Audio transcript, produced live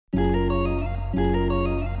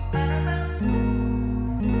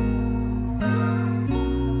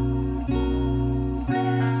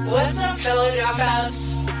fellow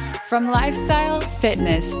dropouts. From lifestyle,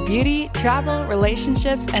 fitness, beauty, travel,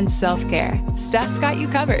 relationships, and self-care, Steph's got you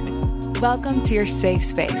covered. Welcome to your safe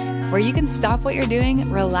space, where you can stop what you're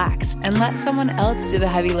doing, relax, and let someone else do the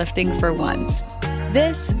heavy lifting for once.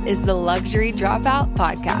 This is the Luxury Dropout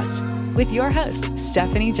Podcast with your host,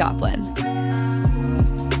 Stephanie Joplin.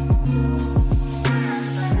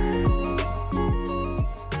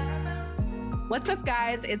 What's up,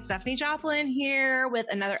 guys? It's Stephanie Joplin here with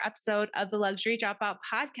another episode of the Luxury Dropout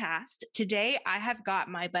Podcast. Today, I have got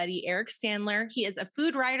my buddy, Eric Sandler. He is a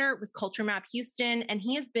food writer with Culturemap Houston, and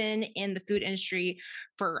he has been in the food industry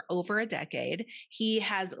for over a decade. He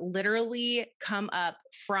has literally come up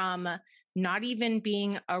from not even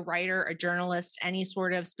being a writer, a journalist, any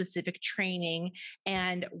sort of specific training,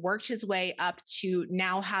 and worked his way up to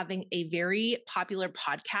now having a very popular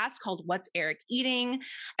podcast called What's Eric Eating,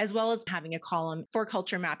 as well as having a column for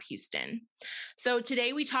Culturemap Houston. So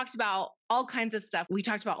today we talked about all kinds of stuff. We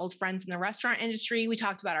talked about old friends in the restaurant industry. We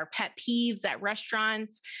talked about our pet peeves at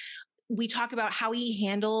restaurants. We talk about how he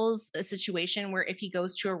handles a situation where if he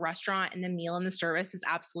goes to a restaurant and the meal and the service is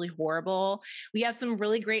absolutely horrible. We have some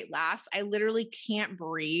really great laughs. I literally can't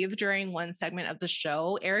breathe during one segment of the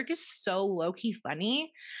show. Eric is so low-key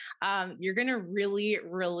funny. You're going to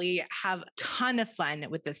really have a ton of fun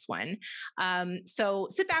with this one. So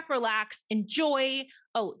sit back, relax, enjoy.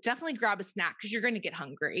 Oh, definitely grab a snack because you're going to get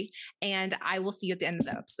hungry. And I will see you at the end of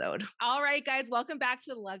the episode. All right, guys, welcome back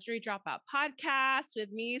to the Luxury Dropout Podcast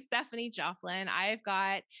with me, Stephanie Joplin. I've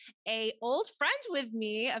got an old friend with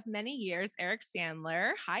me of many years, Eric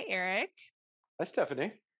Sandler. Hi, Eric. Hi,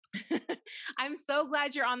 Stephanie. I'm so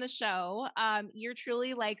glad you're on the show. You're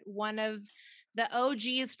truly like one of the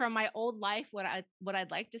OGs from my old life. What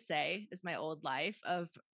I'd like to say is my old life of,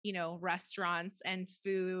 you know, restaurants and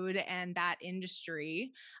food and that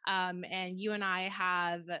industry. And you and I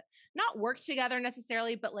have not worked together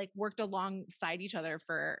necessarily, but like worked alongside each other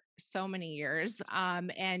for so many years.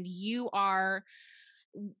 And you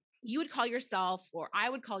would call yourself, or I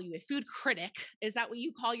would call you a food critic. Is that what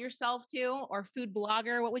you call yourself too? Or food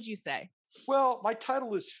blogger? What would you say? Well, my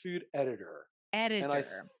title is food editor.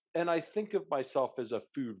 Editor. And I think of myself as a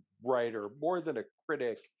food writer more than a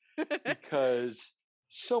critic because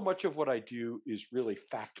so much of what I do is really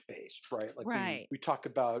fact-based, right? Like right. we talk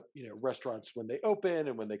about, you know, restaurants when they open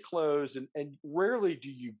and when they close, and rarely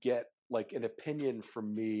do you get like an opinion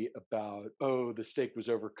from me about, oh, the steak was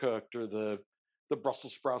overcooked or the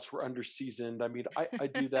Brussels sprouts were under-seasoned. I mean, I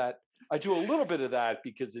do that. I do a little bit of that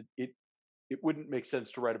because it wouldn't make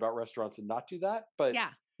sense to write about restaurants and not do that. But yeah.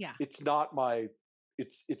 It's not my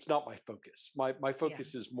focus. My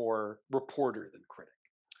focus is more reporter than critic.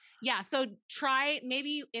 Yeah. So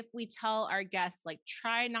maybe if we tell our guests, like,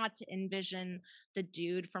 try not to envision the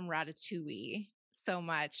dude from Ratatouille so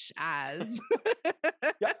much as.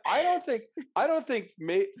 Yeah, I don't think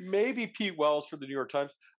maybe Pete Wells for the New York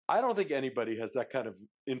Times. I don't think anybody has that kind of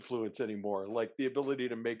influence anymore. Like the ability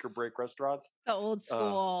to make or break restaurants. The old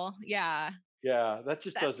school. Yeah. Yeah.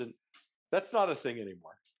 That's not a thing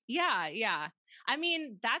anymore. Yeah. I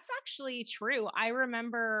mean, that's actually true. I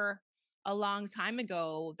remember a long time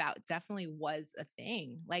ago, that definitely was a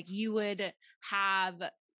thing. Like you would have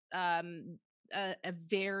a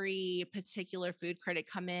very particular food critic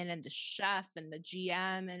come in, and the chef and the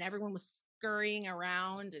GM and everyone was scurrying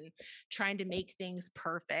around and trying to make things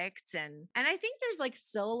perfect. And I think there's like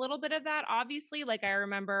still a little bit of that, obviously. Like I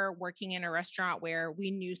remember working in a restaurant where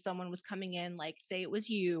we knew someone was coming in, like say it was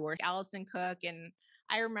you or Allison Cook, and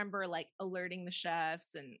I remember like alerting the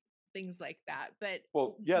chefs and things like that. But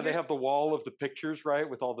well, yeah, they have the wall of the pictures, right,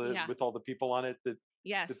 with all the people on it that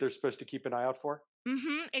they're supposed to keep an eye out for.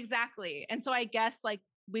 Mm-hmm, exactly. And so I guess like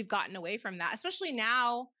we've gotten away from that, especially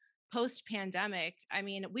now post pandemic. I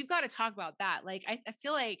mean, we've got to talk about that. Like I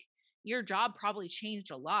feel like your job probably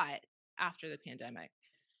changed a lot after the pandemic.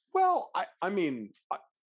 Well, I mean,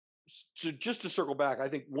 so just to circle back, I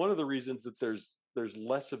think one of the reasons that there's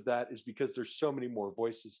less of that is because there's so many more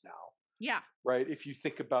voices now. Yeah. Right. If you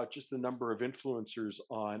think about just the number of influencers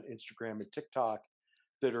on Instagram and TikTok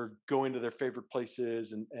that are going to their favorite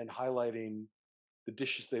places and highlighting the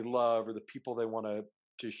dishes they love or the people they want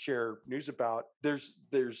to share news about,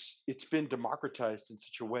 it's been democratized in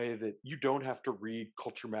such a way that you don't have to read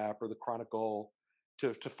Culturemap or the Chronicle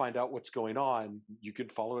to find out what's going on. You can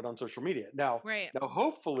follow it on social media. Now,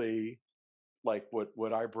 hopefully, like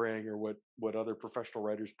what I bring or what other professional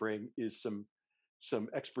writers bring is some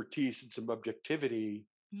expertise and some objectivity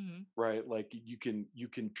Mhm. right? Like you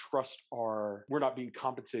can trust we're not being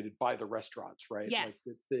compensated by the restaurants, right? Yes.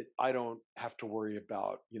 Like that I don't have to worry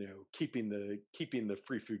about, keeping the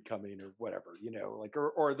free food coming or whatever, like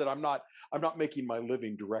or that I'm not making my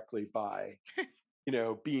living directly by,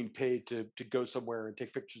 being paid to go somewhere and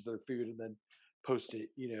take pictures of their food and then post it.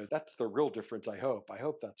 That's the real difference. I hope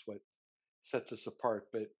that's what sets us apart.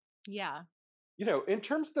 But Yeah. in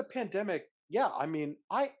terms of the pandemic, yeah, I mean,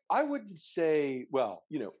 I wouldn't say, well,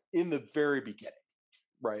 in the very beginning,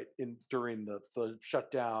 right, in during the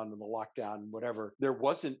shutdown and the lockdown and whatever, there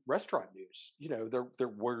wasn't restaurant news. There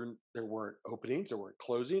weren't openings, there weren't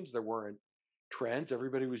closings, there weren't trends.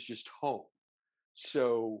 Everybody was just home.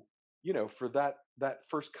 So, for that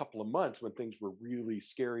first couple of months when things were really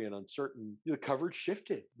scary and uncertain, the coverage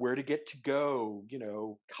shifted. Where to get to go,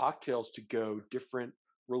 cocktails to go, different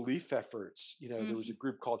relief efforts. There was a Mhm.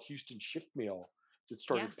 group called Houston Shift Meal that Yeah.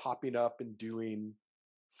 started popping up and doing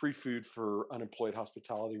free food for unemployed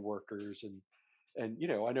hospitality workers. And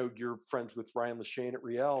I know you're friends with Ryan Lashane at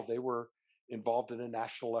Riel. They were involved in a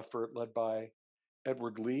national effort led by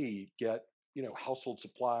Edward Lee, get household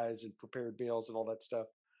supplies and prepared meals and all that stuff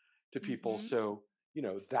to people. Mhm. So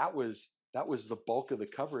that was the bulk of the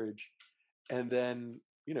coverage. And then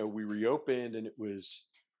we reopened, and it was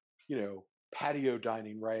patio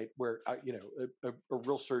dining, right, where a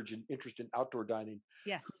real surge in interest in outdoor dining.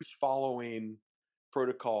 Yes. Who's following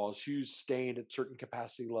protocols? Who's staying at certain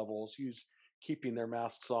capacity levels? Who's keeping their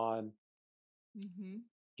masks on? Mhm.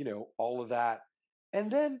 All of that.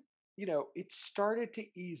 And then, it started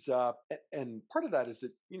to ease up. And part of that is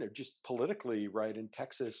that, just politically, right, in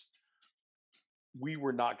Texas, we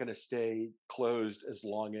were not going to stay closed as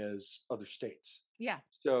long as other states. Yeah.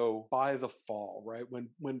 So by the fall, right,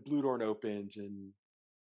 when Blue Dorn opened in,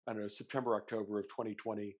 I don't know, September, October of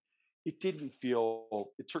 2020, it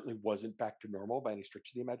certainly wasn't back to normal by any stretch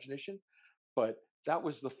of the imagination. But that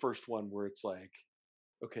was the first one where it's like,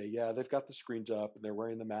 okay, yeah, they've got the screens up and they're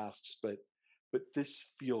wearing the masks, but this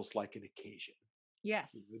feels like an occasion.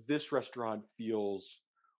 Yes. This restaurant feels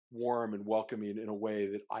warm and welcoming in a way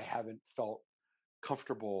that I haven't felt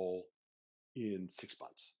comfortable in 6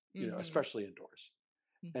 months, Mhm. especially indoors.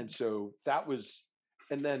 And Mhm. so that was,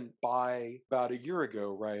 and then by about a year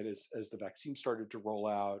ago, right, as the vaccine started to roll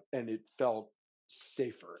out and it felt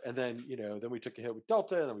safer. And then, then we took a hit with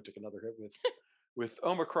Delta, and then we took another hit with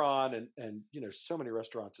Omicron, and so many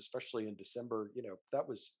restaurants, especially in December, that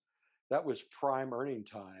was prime earning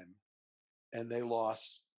time, and they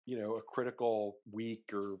lost a critical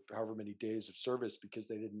week or however many days of service because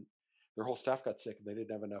their whole staff got sick and they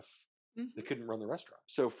didn't have enough. They Mhm. couldn't run the restaurant.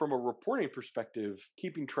 So from a reporting perspective,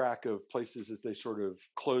 keeping track of places as they sort of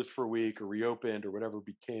closed for a week or reopened or whatever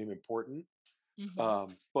became important.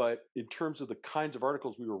 Mhm. But in terms of the kinds of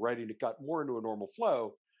articles we were writing, it got more into a normal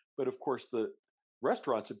flow. But of course, the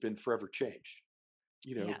restaurants have been forever changed,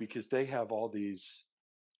 Yes. because they have all these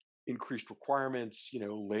increased requirements.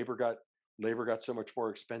 Labor got so much more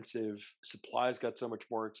expensive, supplies got so much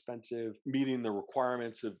more expensive, meeting the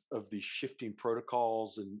requirements of these shifting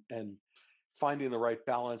protocols, and finding the right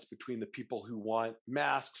balance between the people who want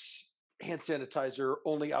masks, hand sanitizer,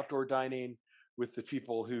 only outdoor dining, with the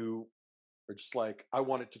people who are just like, I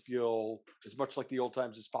want it to feel as much like the old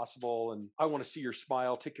times as possible, and I want to see your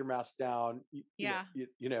smile, take your mask down. Yeah.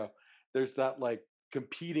 There's that like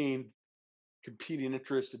competing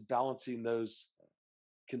interests and balancing those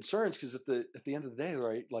concerns, because at the end of the day,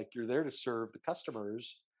 right, like you're there to serve the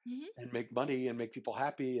customers Mhm. and make money and make people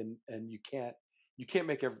happy, and you can't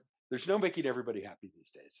there's no making everybody happy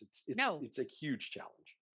these days. it's No. it's a huge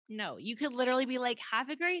challenge. No. You could literally be like, "Have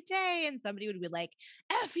a great day," and somebody would be like,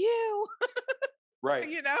 "F you." Right.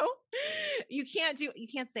 you know you can't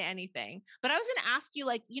say anything. But I was going to ask you,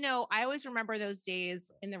 like, I always remember those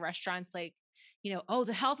days in the restaurants, like, oh,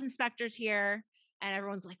 the health inspector's here, and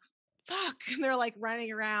everyone's like, fuck, and they're like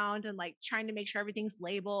running around and like trying to make sure everything's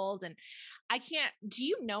labeled. And I can't do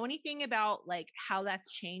you know anything about like how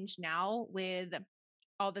that's changed now with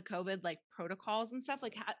all the COVID like protocols and stuff?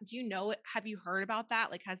 Like, do you know it? Have you heard about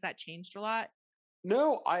that? Like, has that changed a lot?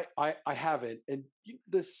 No, I haven't. And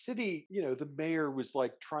the city, the mayor was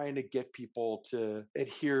like trying to get people to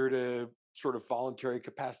adhere to sort of voluntary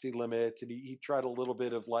capacity limits, and he tried a little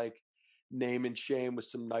bit of like name and shame with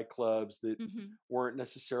some nightclubs that Hmm. weren't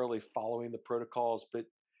necessarily following the protocols. But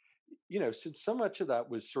since so much of that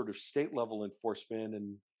was sort of state level enforcement,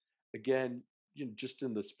 and again, just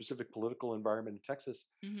in the specific political environment in Texas,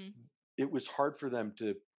 Hmm. it was hard for them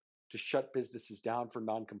to shut businesses down for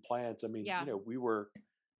non-compliance. I mean, Yeah. we were,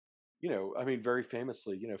 very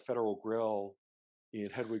famously, Federal Grill in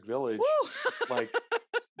Hedwig Village, Woo. like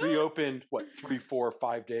reopened, 3, 4,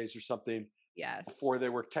 5 days or something Yes. before they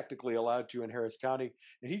were technically allowed to in Harris County.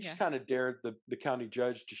 And he just kind of dared the county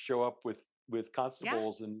judge to show up with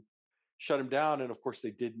constables and shut him down. And of course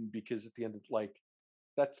they didn't, because at the end of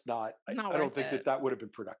that's not, Not I don't worth think it. that would have been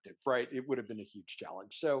productive, right? It would have been a huge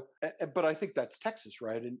challenge. So, but I think that's Texas,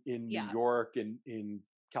 right? In New York and in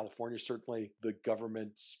California, certainly the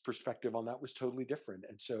government's perspective on that was totally different.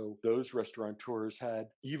 And so those restaurateurs had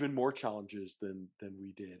even more challenges than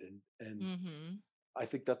we did. And I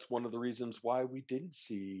think that's one of the reasons why we didn't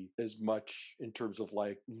see as much in terms of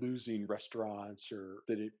losing restaurants, or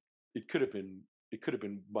that it could have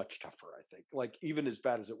been much tougher. I think even as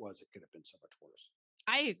bad as it was, it could have been so much worse.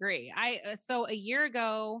 I agree. So a year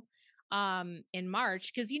ago, in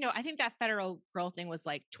March, because I think that federal grill thing was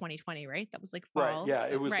 2020, right? That was fall. Right. Yeah.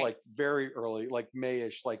 It was very early,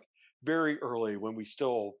 Mayish, very early, when we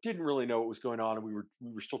still didn't really know what was going on, and we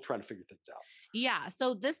were still trying to figure things out. Yeah.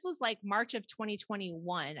 So this was March of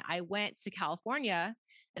 2021. I went to California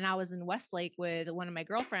and I was in Westlake with one of my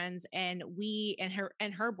girlfriends, and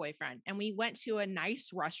her boyfriend, and we went to a nice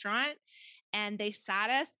restaurant, and they sat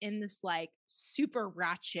us in this super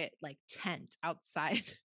ratchet tent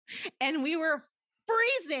outside. And we were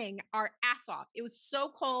freezing our ass off. It was so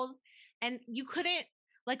cold, and you couldn't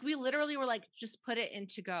we literally were just put it in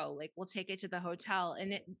to go. We'll take it to the hotel.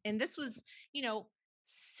 And this was,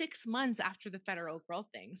 6 months after the federal grill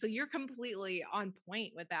thing. So you're completely on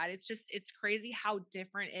point with that. It's crazy how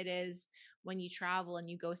different it is when you travel and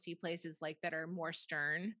you go see places that are more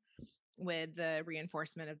stern with the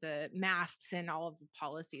reinforcement of the masks and all of the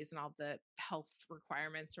policies and all of the health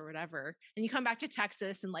requirements or whatever. And you come back to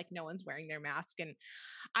Texas and no one's wearing their mask. And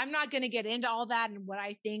I'm not going to get into all that and what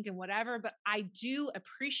I think and whatever, but I do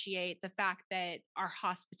appreciate the fact that our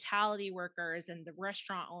hospitality workers and the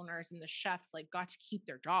restaurant owners and the chefs got to keep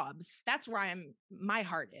their jobs. That's where my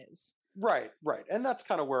heart is. Right. And that's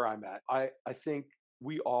kind of where I'm at. I think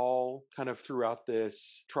we all kind of throughout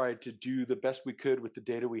this tried to do the best we could with the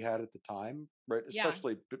data we had at the time, right?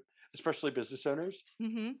 Especially business owners.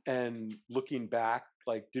 And looking back,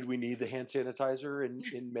 did we need the hand sanitizer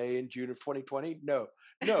in May and June of 2020? No,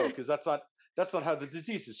 because that's not how the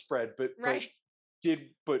disease is spread. But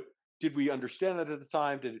did we understand that at the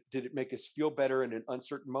time? Did it make us feel better in an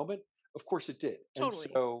uncertain moment? Of course it did. Totally.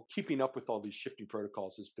 And so keeping up with all these shifting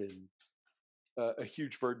protocols has been a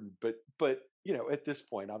huge burden. But at this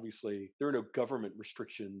point, obviously there are no government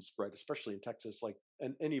restrictions, right? Especially in Texas,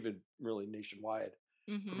 and even really nationwide,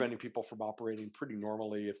 preventing people from operating pretty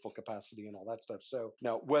normally at full capacity and all that stuff. So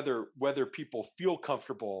now whether people feel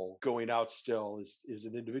comfortable going out still is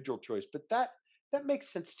an individual choice, but that makes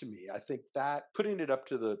sense to me. I think that putting it up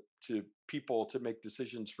to people to make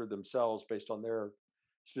decisions for themselves based on their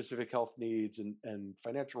specific health needs and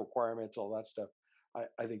financial requirements, all that stuff,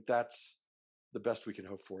 I think that's the best we can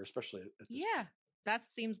hope for, especially at this point. That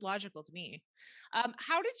seems logical to me.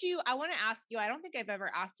 How did you, I want to ask you, I don't think I've ever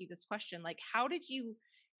asked you this question. How did you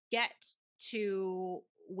get to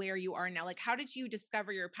where you are now? How did you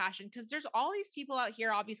discover your passion? Because there's all these people out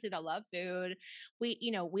here, obviously, that love food. We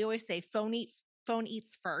always say phone eats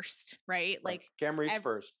first, right? Camera eats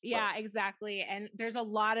first. Yeah, right. Exactly. And there's a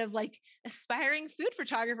lot of aspiring food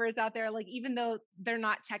photographers out there, even though they're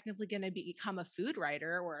not technically going to become a food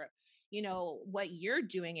writer or what you're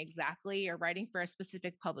doing exactly, or writing for a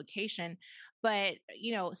specific publication. But,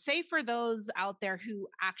 say for those out there who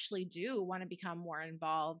actually do want to become more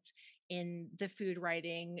involved in the food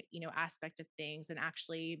writing, aspect of things and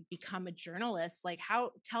actually become a journalist,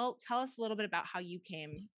 tell us a little bit about how you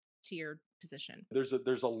came to your position. There's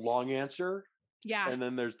a long answer. Yeah. And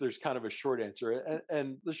then there's kind of a short answer.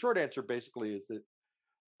 And the short answer basically is that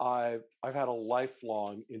I've had a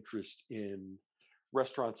lifelong interest in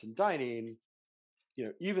restaurants and dining,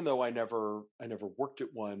 even though I never worked at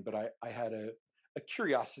one, but I had a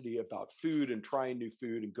curiosity about food and trying new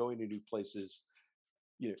food and going to new places,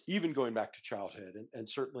 even going back to childhood and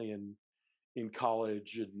certainly in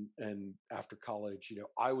college and after college.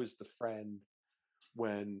 I was the friend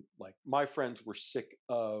when my friends were sick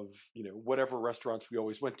of, whatever restaurants we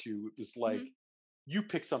always went to. It was you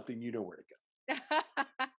pick something, you know where to go.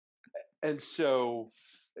 And so,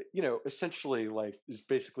 essentially is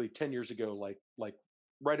basically 10 years ago,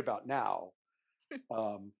 right about now,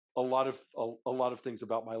 a lot of things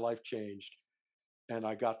about my life changed, and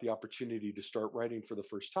I got the opportunity to start writing for the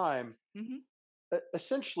first time.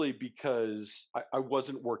 Essentially because I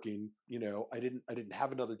wasn't working, I didn't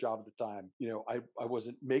have another job at the time. I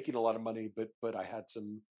wasn't making a lot of money, but I had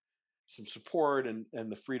some support and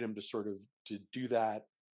the freedom to sort of to do that.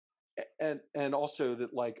 And also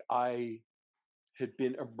that I had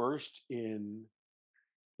been immersed in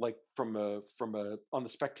like from a on the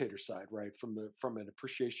spectator side, right? From an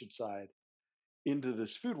appreciation side into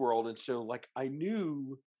this food world. And so like I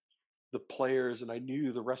knew the players and I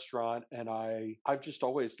knew the restaurant, and I've just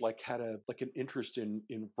always like had a like an interest in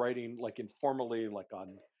writing like informally, like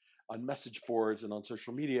on message boards and on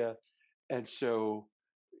social media. And so,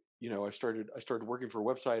 I started working for a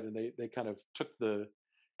website, and they kind of took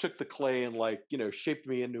the clay and like, shaped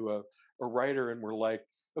me into a writer, and were like,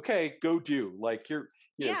 okay, go do like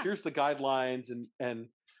Yeah. here's the guidelines. And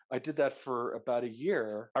I did that for about a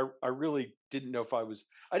year. I really didn't know if I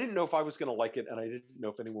didn't know if I was going to like it, and I didn't know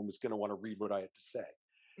if anyone was going to want to read what I had to say.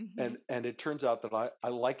 Mm-hmm. And it turns out that I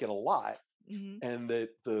like it a lot, Mm-hmm. and that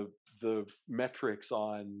the metrics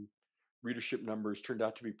on readership numbers turned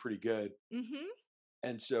out to be pretty good. Mm-hmm.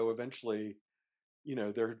 And so eventually,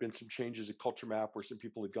 there had been some changes at Culturemap where some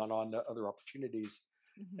people had gone on to other opportunities.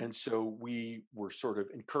 Mm-hmm. And so we were sort of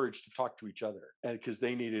encouraged to talk to each other, and because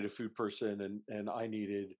they needed a food person, and I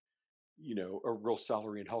needed, a real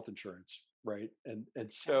salary and health insurance. Right. And Yeah.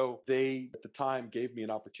 so they at the time gave me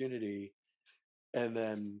an opportunity, and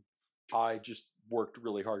then I just worked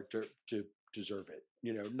really hard to deserve it.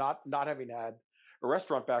 Not having had a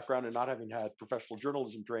restaurant background and not having had professional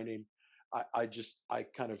journalism training, I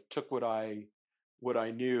kind of took what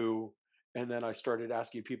I knew, and then I started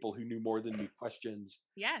asking people who knew more than me questions,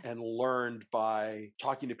 Yes. and learned by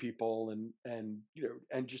talking to people, and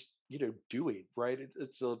just doing right.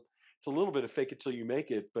 It's a little bit of fake it till you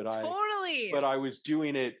make it, Totally. but I was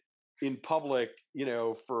doing it in public,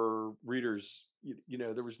 for readers.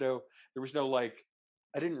 There was no like,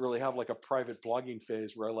 I didn't really have like a private blogging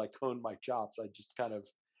phase where I like honed my chops. I just kind of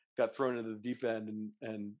got thrown into the deep end,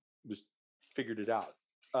 and was figured it out.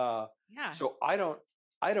 Yeah. So I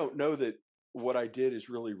don't know that what I did is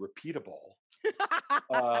really repeatable.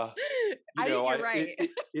 Uh, I think you're it, right.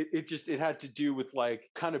 it had to do with like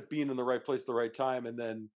kind of being in the right place at the right time, and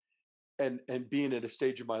then and being at a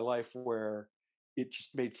stage of my life where it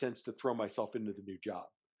just made sense to throw myself into the new job,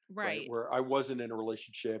 right? Right. Where I wasn't in a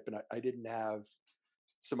relationship, and I didn't have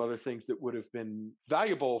some other things that would have been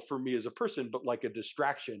valuable for me as a person, but like a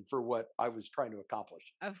distraction for what I was trying to accomplish.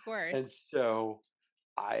 Of And course. so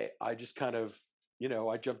I just kind of,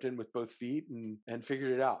 I jumped in with both feet and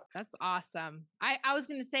figured it out. That's awesome. I was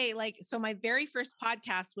going to say, like, so my very first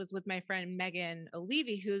podcast was with my friend Megan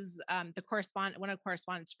O'Leary, who's one of the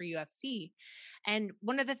correspondents for UFC. And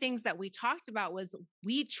one of the things that we talked about was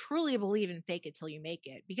we truly believe in fake it till you make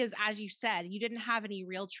it. Because as you said, you didn't have any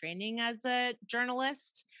real training as a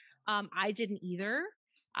journalist. I didn't either.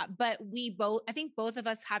 But I think both of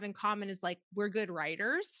us have in common is like, we're good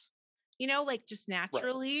writers, like just Right.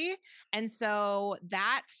 naturally. And so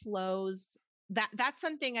that flows that's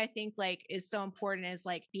something I think like is so important, is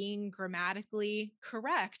like being grammatically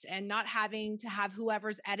correct and not having to have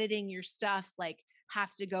whoever's editing your stuff like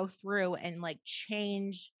have to go through and like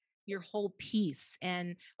change your whole piece.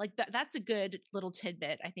 And like that's a good little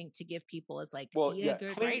tidbit I think to give people, is like Well, be a yeah,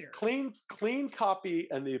 good clean, writer. clean, clean copy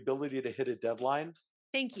and the ability to hit a deadline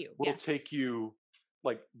Thank you. will Yes. take you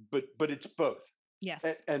like, but it's both. Yes.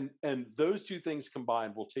 And those two things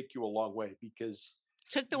combined will take you a long way, because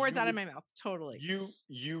Took the words you out of would my mouth. Totally. you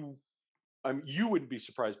wouldn't be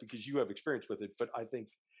surprised because you have experience with it, but I think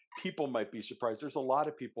people might be surprised. There's a lot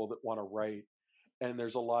of people that want to write, and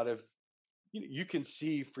there's a lot of, you can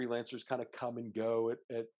see freelancers kind of come and go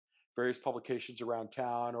at various publications around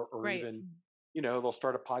town, or Right. even, they'll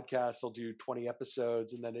start a podcast, they'll do 20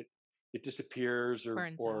 episodes, and then it disappears,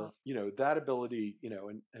 Burns or out. that ability,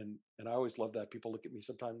 and I always love that. People look at me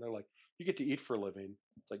sometimes, they're like, you get to eat for a living.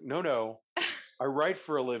 It's like, no, I write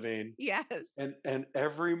for a living. Yes. And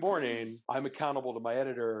every morning I'm accountable to my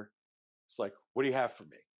editor. It's like, what do you have for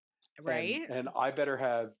me? Right. And I better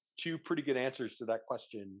have two pretty good answers to that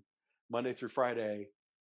question Monday through Friday.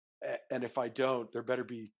 And if I don't, there better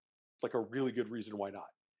be like a really good reason why not.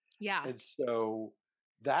 Yeah. And so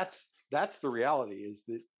that's the reality, is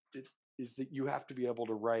that you have to be able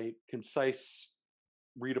to write concise,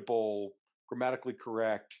 readable, grammatically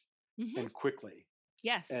correct, Mhm. and quickly.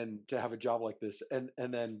 Yes. And to have a job like this, and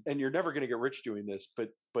you're never going to get rich doing this,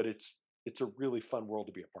 but it's a really fun world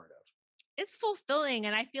to be a part of. It's fulfilling.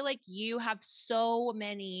 And I feel like you have so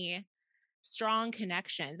many strong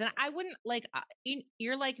connections. And I wouldn't like,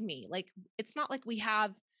 you're like me. Like, it's not like we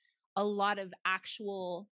have a lot of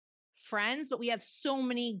actual friends, but we have so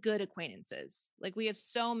many good acquaintances. Like, we have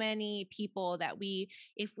so many people that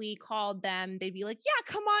if we called them, they'd be like, yeah,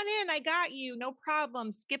 come on in. I got you. No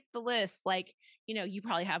problem. Skip the list. Like, you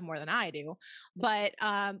probably have more than I do, but,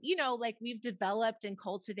 like we've developed and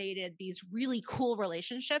cultivated these really cool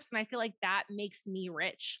relationships. And I feel like that makes me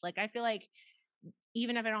rich. Like, I feel like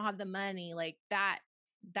even if I don't have the money, like that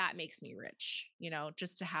makes me rich,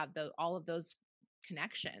 just to have all of those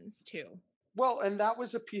connections too. Well, and that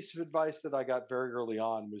was a piece of advice that I got very early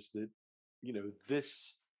on, was that,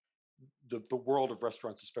 the world of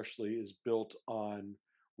restaurants especially is built on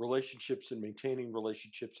relationships and maintaining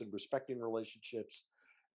relationships and respecting relationships.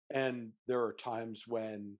 And there are times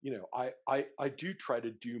when, I do try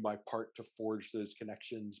to do my part to forge those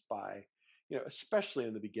connections by, especially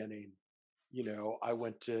in the beginning. I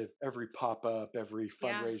went to every pop-up, every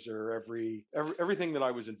Yeah. fundraiser, everything that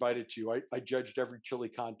I was invited to. I judged every chili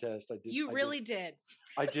contest. You really did.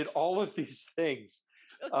 I did all of these things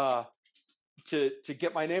to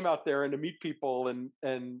get my name out there and to meet people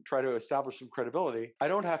and try to establish some credibility. I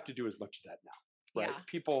don't have to do as much of that now, right? Yeah.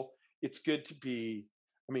 People, it's good to be.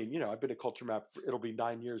 I mean, I've been a Culturemap it'll be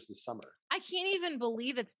 9 years this summer. I can't even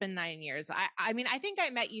believe it's been 9 years. I mean, I think I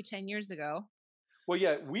met you 10 years ago. Well,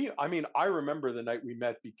 yeah, I remember the night we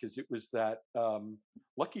met because it was that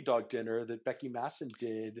Lucky Dog dinner that Becky Masson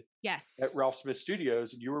did Yes. at Ralph Smith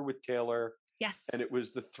Studios, and you were with Taylor. Yes. And it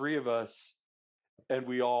was the three of us, and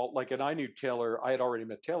we all and I knew Taylor. I had already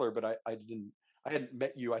met Taylor, but I hadn't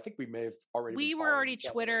met you. I think we may have already. We were already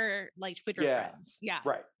Twitter friends. Yeah.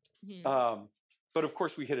 Right. Mm-hmm. But of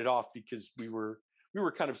course we hit it off because we were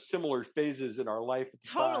kind of similar phases in our life at the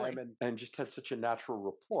time, and just had such a natural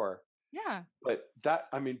rapport. Yeah. But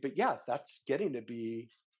that's getting to be,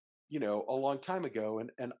 a long time ago.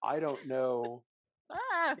 And I don't know,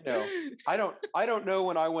 I don't know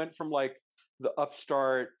when I went from like the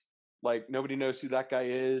upstart, like nobody knows who that guy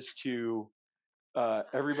is, to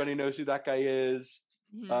everybody knows who that guy is.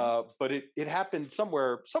 Mm-hmm. But it happened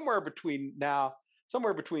somewhere between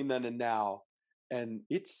then and now. And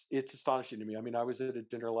it's astonishing to me. I mean, I was at a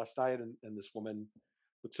dinner last night and this woman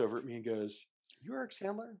looks over at me and goes, "You Eric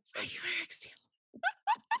Sandler?" Are you Eric Sandler?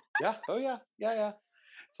 Yeah. Oh yeah. Yeah.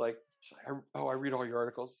 It's like, I read all your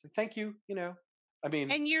articles. Like, thank you. I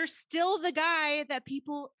mean, and you're still the guy that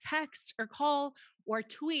people text or call or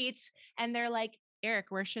tweet, and they're like, "Eric,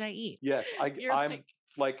 where should I eat?" Yes, I'm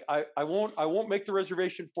like, I won't make the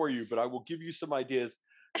reservation for you, but I will give you some ideas.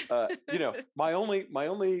 My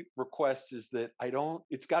only request is that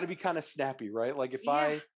it's got to be kind of snappy, right? Like if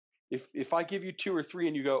I give you 2 or 3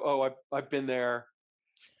 and you go, "Oh, I've been there,"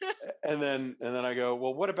 and then I go,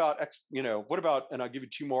 "Well, what about and I'll give you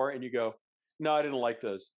 2 more, and you go, "No, I didn't like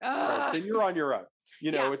those." Right, then you're on your own.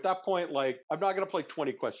 At that point, like, I'm not going to play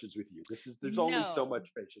 20 questions with you. There's only so much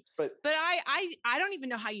patience. But I don't even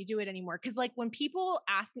know how you do it anymore. Cause like when people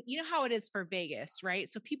ask me, how it is for Vegas, right?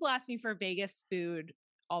 So people ask me for Vegas food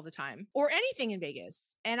all the time, or anything in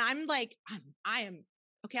Vegas. And I'm like, I am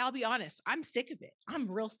okay. I'll be honest. I'm sick of it. I'm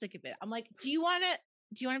real sick of it. I'm like, do you want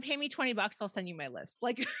to pay me $20? I'll send you my list.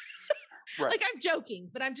 Like, right. Like, I'm joking,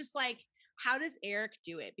 but I'm just like, how does Eric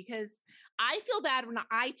do it? Because I feel bad when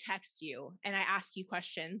I text you and I ask you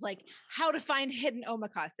questions like how to find hidden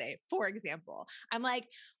omakase, for example. I'm like,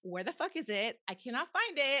 where the fuck is it? I cannot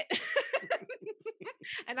find it.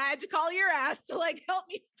 And I had to call your ass to like help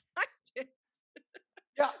me find it.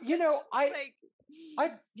 Yeah,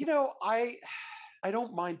 I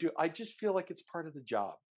don't mind I just feel like it's part of the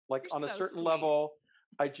job. Like, you're on a certain level,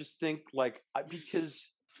 I just think like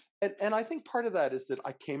because and I think part of that is that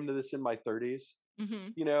I came to this in my 30s,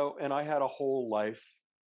 mm-hmm. And I had a whole life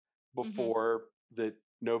before mm-hmm. that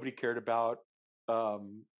nobody cared about. I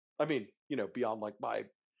mean, beyond like my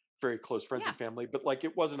very close friends and family, but like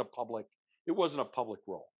it wasn't a public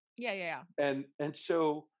role. Yeah. And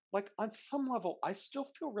so, like, on some level, I still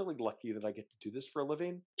feel really lucky that I get to do this for a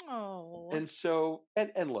living. Oh. And so,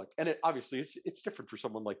 and look, and it obviously it's different for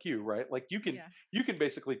someone like you, right? Like you can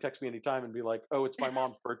basically text me anytime and be like, "Oh, it's my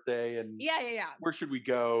mom's birthday, and yeah. Where should we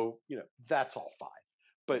go?" That's all fine.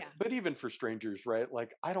 But even for strangers, right?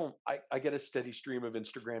 Like I get a steady stream of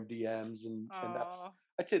Instagram DMs, and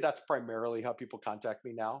I'd say that's primarily how people contact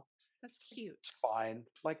me now. That's cute. It's fine.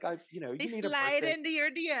 Like they you need slide into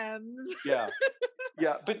your DMs. Yeah.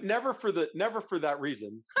 Yeah, but never for that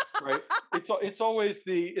reason, right? It's always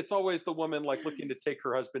the woman like looking to take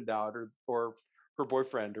her husband out or her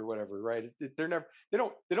boyfriend or whatever, right? They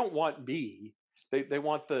don't want me. They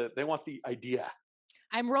want the idea.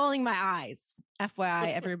 I'm rolling my eyes.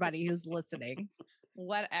 FYI, everybody who's listening.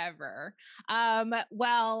 Whatever.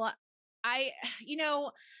 Well,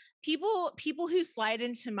 people who slide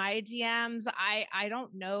into my DMs, I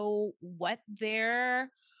don't know what they're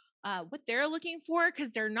looking for,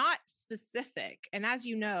 because they're not specific. And as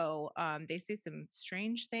you know, they say some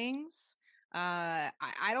strange things. I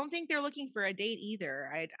don't think they're looking for a date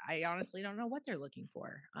either. I honestly don't know what they're looking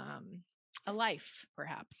for. A life,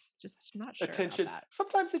 perhaps. Just not sure about Attention. that.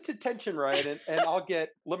 Sometimes it's attention, right? And I'll get,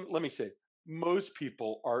 let me say, most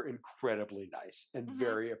people are incredibly nice and Hmm.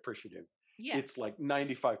 very appreciative. It's Yes. like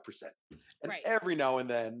 95%. And Right. every now and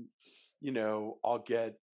then, I'll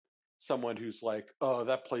get someone who's like, "Oh,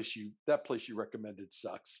 that place you recommended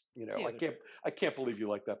sucks." Dude. I can't believe you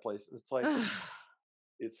like that place. It's like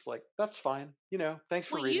that's fine. Thanks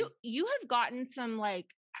for Well, reading. you have gotten some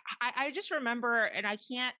like I just remember, and I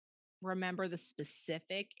can't remember the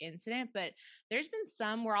specific incident, but there's been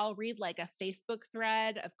some where I'll read like a Facebook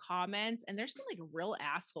thread of comments, and there's some like real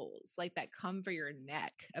assholes like that come for your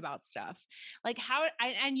neck about stuff. Like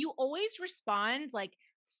and you always respond like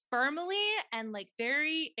firmly and like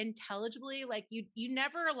very intelligibly, like you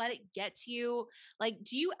never let it get to you. Like,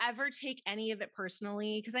 do you ever take any of it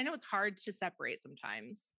personally? Because I know it's hard to separate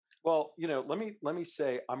sometimes. Well, let me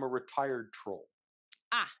say I'm a retired troll.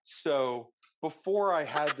 Ah. So before I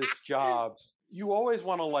had this job, you always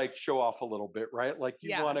want to like show off a little bit, right? Like you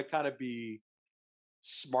Yeah. want to kind of be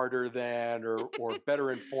smarter than or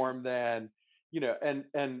better informed than,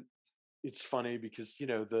 and it's funny because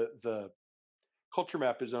the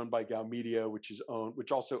Culturemap is owned by Gow Media, which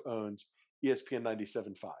also owns ESPN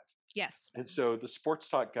 97.5. Yes. And so the sports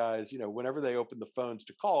talk guys, whenever they open the phones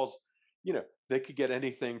to calls, they could get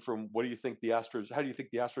anything from how do you think the Astros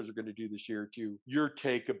are going to do this year to your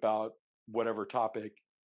take about whatever topic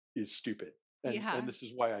is stupid. And Yeah. this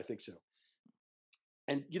is why I think so.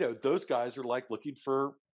 And those guys are like looking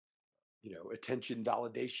for attention,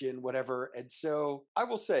 validation, whatever. And so I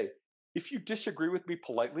will say, if you disagree with me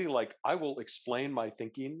politely, like I will explain my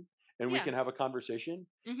thinking and we Yeah. can have a conversation.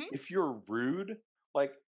 Hmm. If you're rude,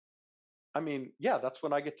 like, I mean, yeah, that's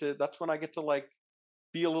when I get to like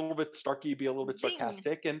be a little bit snarky, be a little bit Zing.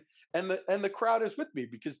 sarcastic, and the crowd is with me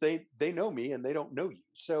because they know me and they don't know you.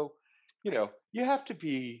 So, Right. you have to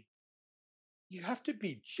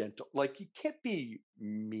be gentle. Like you can't be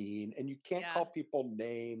mean and you can't Yeah. call people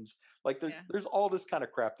names. Like Yeah. there's all this kind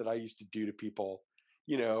of crap that I used to do to people.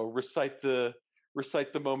 Recite the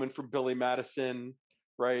moment from Billy Madison,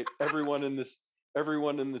 right? Everyone in this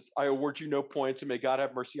I award you no points and may God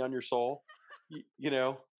have mercy on your soul. Y- you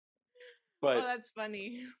know, Oh, but that's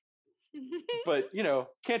funny.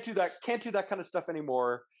 can't do that kind of stuff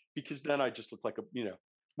anymore because then I just look like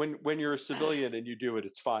when you're a civilian and you do it,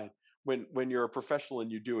 it's fine. When you're a professional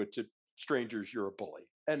and you do it to strangers, you're a bully,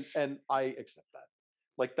 and I accept that.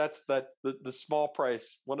 Like the small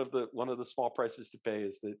price. One of the small prices to pay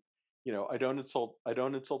is that I don't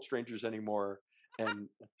insult strangers anymore. And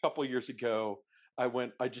a couple years ago,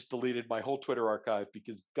 I just deleted my whole Twitter archive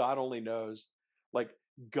because like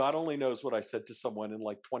God only knows what I said to someone in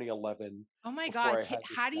like 2011 Oh my God. before I had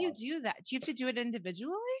this How do you job. do that? Do you have to do it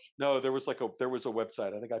individually? No, there was a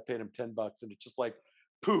website. I think I paid him $10, and it's just like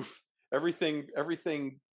poof,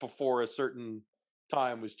 everything before a certain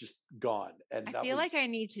time was just gone, I and feel like I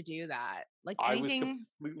need to do that. Like I was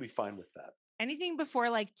completely fine with that. anything before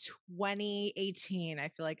like 2018, I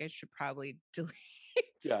feel like I should probably delete.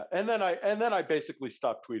 Yeah, and then I basically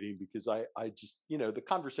stopped tweeting because I just the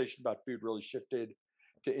conversation about food really shifted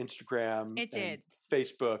to Instagram It and did.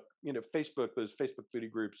 Facebook. Those Facebook foodie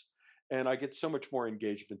groups, and I get so much more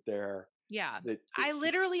engagement there Yeah. that I it's just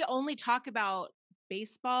literally only talk about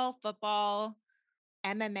baseball, football,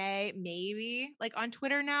 MMA, maybe like on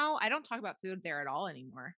Twitter now. I don't talk about food there at all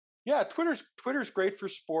anymore. yeah. Twitter's great for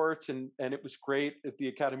sports, and it was great at the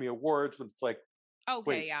Academy Awards when it's like, Okay.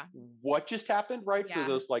 wait, Yeah. what just happened? Right, for Yeah.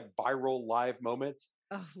 those like viral live moments,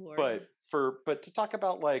 Oh, Lord. but to talk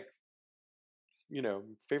about like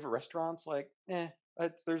favorite restaurants, like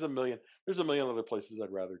there's a million other places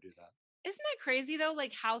I'd rather do that. Isn't that crazy though?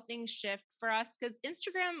 Like how things shift for us? Because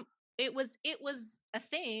Instagram, it was a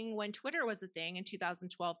thing when Twitter was a thing in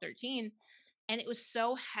 2012, 13. And it was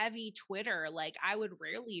so heavy Twitter. Like I would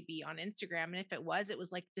rarely be on Instagram. And if it was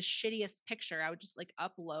like the shittiest picture. I would just like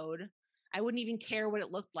upload. I wouldn't even care what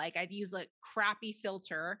it looked like. I'd use like crappy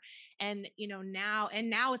filter. And now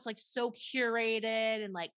it's like so curated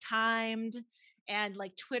and like timed. And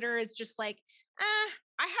like Twitter is just like,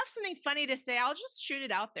 I have something funny to say. I'll just shoot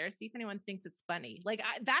it out there, see if anyone thinks it's funny. Like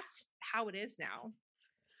that's how it is now.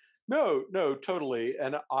 No, no, totally.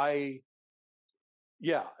 And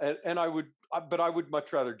yeah, and but I would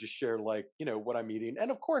much rather just share like what I'm eating. And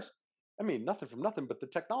of course, I mean nothing from nothing, but the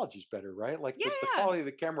technology's better, right? Like Yeah, the yeah. quality of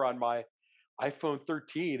the camera on my iPhone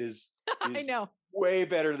 13 I is know. way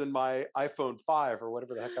better than my iPhone 5 or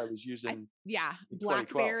whatever the heck I was I using yeah, in 2012.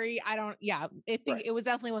 BlackBerry. I don't. Yeah, I think Right. it was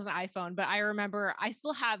definitely wasn't iPhone, but I remember I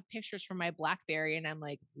still have pictures from my BlackBerry, and I'm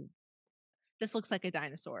like, this looks like a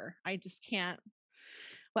dinosaur. I just can't.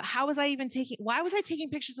 But why was I taking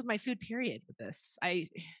pictures of my food period with this? I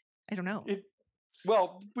don't know.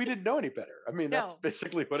 Well, we didn't know any better. I mean, that's No.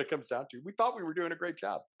 basically what it comes down to. We thought we were doing a great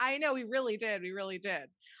job. I know we really did. We really did.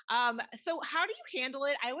 So how do you handle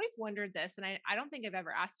it? I always wondered this, and I don't think I've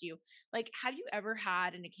ever asked you, like, have you ever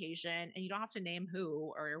had an occasion, and you don't have to name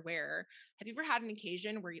who or where, have you ever had an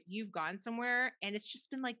occasion where you've gone somewhere and it's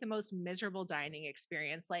just been like the most miserable dining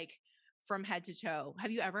experience, like from head to toe?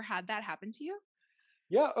 Have you ever had that happen to you?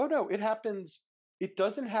 Yeah. Oh no, it happens. It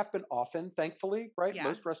doesn't happen often, thankfully, right? Yeah,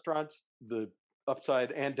 Most restaurants, the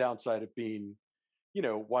upside and downside of being,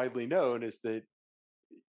 widely known is that,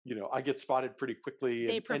 I get spotted pretty quickly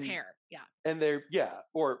they and prepare. Yeah. and they're yeah,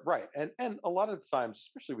 or right. And a lot of the times,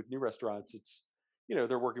 especially with new restaurants, it's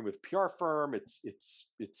they're working with PR firm, it's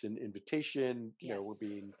an invitation, we're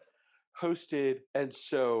being Yes. hosted. And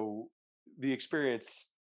so the experience,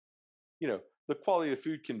 you know, the quality of the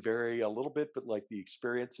food can vary a little bit, but like the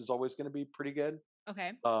experience is always going to be pretty good.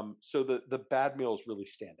 Okay. So the bad meals really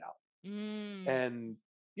stand out. Mm, And,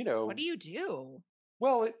 what do you do?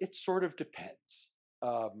 well, it sort of depends.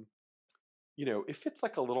 Um, if it's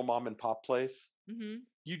like a little mom and pop place, Hmm.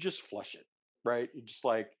 you just flush it, right? You just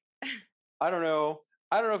like, I don't know.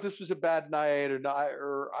 I don't know if this was a bad night or not,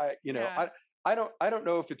 or Yeah. I don't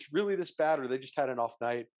know if it's really this bad or they just had an off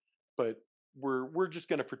night, but we're just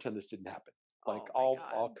going to pretend this didn't happen. Like Oh my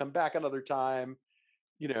I'll God. come back another time,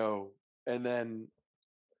 you know, and then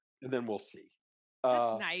we'll see. That's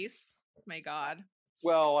Uh, nice. My God.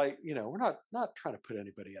 well, we're not trying to put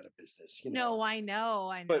anybody out of business, No, I know.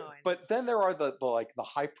 I know. but I know. but then there are the like the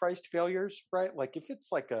high priced failures, right? Like if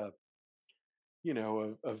it's like a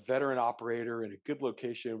veteran operator in a good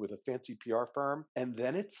location with a fancy PR firm, and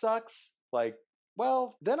then it sucks. Like,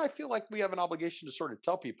 well, then I feel like we have an obligation to sort of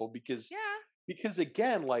tell people Yeah, because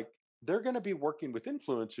again, like they're going to be working with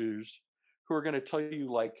influencers who are going to tell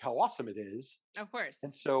you like how awesome it is, of and course.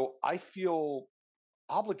 so I feel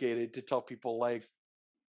obligated to tell people like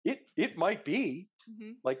it might be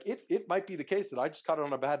Hmm. like it might be the case that I just caught it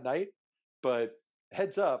on a bad night, but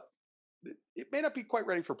heads up, it may not be quite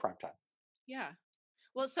ready for prime time. Yeah.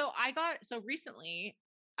 Well, so recently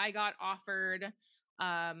I got offered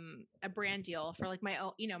a brand deal for like my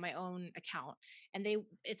own, my own account. And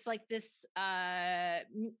it's like this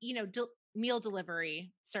meal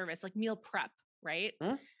delivery service, like meal prep, right?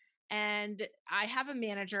 Hmm? And I have a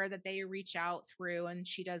manager that they reach out through, and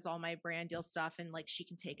she does all my brand deal stuff, and like she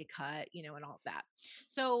can take a cut, and all of that.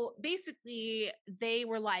 So basically, they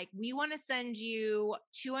were like, we want to send you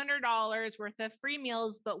 $200 worth of free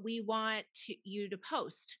meals, but we want you to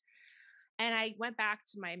post. And I went back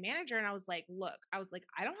to my manager and I was like, look, I don't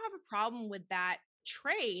have a problem with that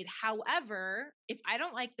trade. However, if I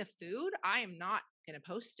don't like the food, I am not going to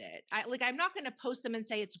post it. I'm not going to post them and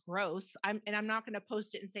say it's gross. I'm not going to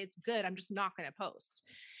post it and say it's good. I'm just not going to post.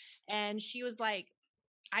 And she was like,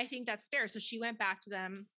 I think that's fair. So she went back to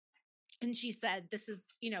them and she said, this is,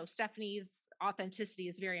 Stephanie's authenticity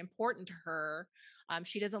is very important to her.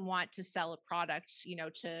 She doesn't want to sell a product,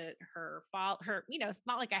 to her, it's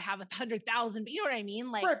not like I have 100,000, but you know what I mean?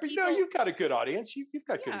 Like Right, but people, you've got a good audience. You've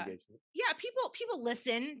got good yeah. engagement. Yeah, people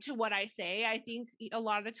listen to what I say, I think, a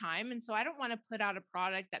lot of the time. And so I don't want to put out a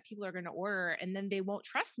product that people are going to order and then they won't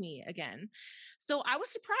trust me again. So I was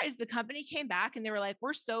surprised. The company came back and they were like,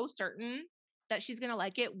 we're so certain that she's going to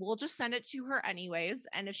like it. We'll just send it to her anyways.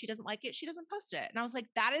 And if she doesn't like it, she doesn't post it. And I was like,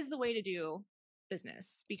 that is the way to do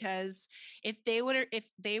business. Because if they would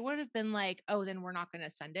have been like, oh, then we're not going to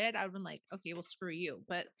send it, I would have been like, okay, well, screw you.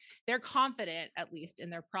 But they're confident, at least in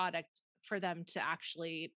their product, for them to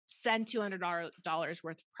actually send $200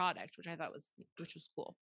 worth of product, which was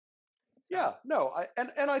cool. So Yeah, no,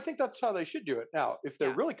 and I think that's how they should do it. Now, if they're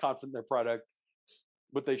yeah, really confident in their product,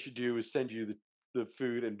 what they should do is send you the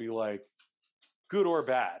food and be like, good or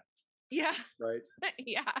bad, yeah, right?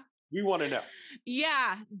 yeah, We want to know.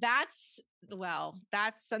 yeah. That's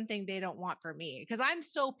something they don't want for me because I'm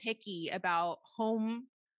so picky about home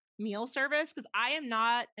meal service because I am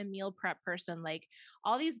not a meal prep person. Like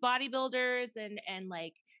all these bodybuilders and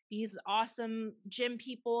like these awesome gym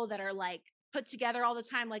people that are like put together all the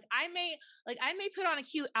time. Like I may put on a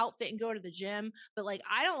cute outfit and go to the gym, but like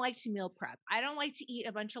I don't like to meal prep. I don't like to eat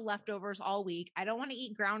a bunch of leftovers all week. I don't want to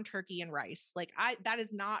eat ground turkey and rice. Like that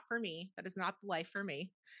is not for me. That is not the life for me.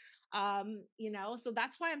 So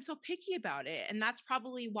that's why I'm so picky about it. And that's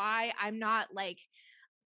probably why I'm not like,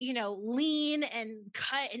 lean and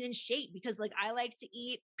cut and in shape because like I like to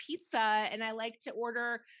eat pizza and I like to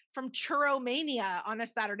order from Churromania on a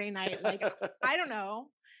Saturday night. Like, I don't know.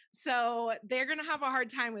 So they're going to have a hard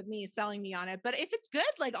time with me selling me on it. But if it's good,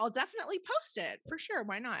 like I'll definitely post it for sure.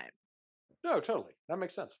 Why not? No, totally. That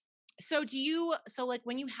makes sense. So like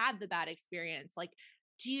when you had the bad experience, like,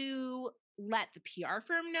 do you let the PR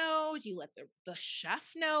firm know? Do you let the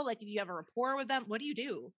chef know? Like, if you have a rapport with them, what do you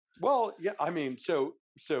do? Well, yeah, I mean, so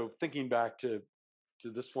thinking back to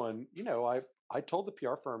this one, I told the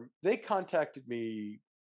PR firm, they contacted me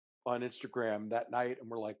on Instagram that night and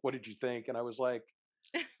were like, "What did you think?" And I was like,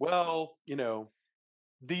 "Well,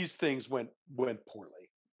 these things went poorly,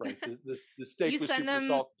 right? The You steak was send super them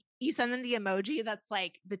salty." you send them the emoji that's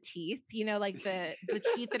like the teeth, like the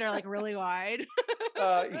teeth that are like really wide.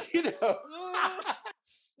 Uh, you know,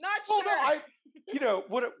 Not well, no,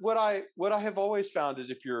 sure. what I have always found is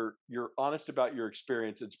if you're honest about your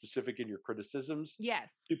experience and specific in your criticisms,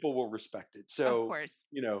 Yes, people will respect it. of So, course.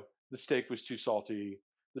 the steak was too salty.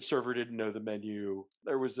 The server didn't know the menu.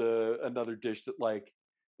 There was another dish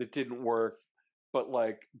that didn't work. But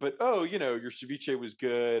oh, your ceviche was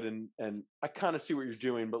good, and I kind of see what you're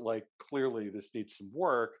doing, but like clearly this needs some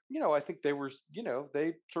work. I think they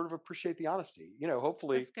sort of appreciate the honesty.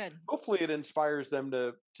 Hopefully, That's good. it inspires them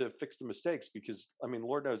to fix the mistakes, because I mean,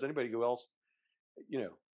 Lord knows you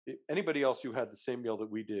know, anybody else who had the same meal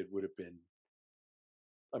that we did would have been,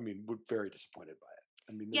 I mean, would very disappointed by it.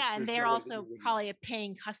 I mean, Yeah, and there's they're no way that you also wouldn't. probably a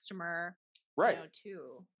paying customer, Right.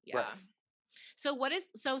 too. Right. Yeah.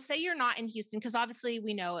 So say you're not in Houston, because obviously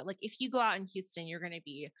we know, like, if you go out in Houston, you're going to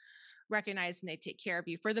be recognized and they take care of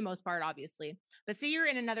you for the most part, obviously. But say you're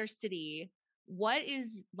in another city, what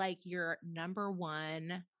is like your number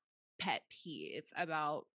one pet peeve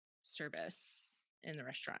about service in the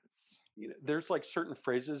restaurants? There's like certain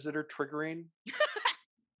phrases that are triggering.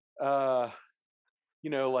 uh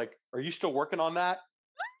like, "Are you still working on that?"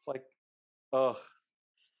 It's like, ugh.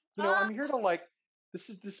 Uh, I'm here to like,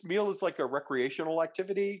 this meal is like a recreational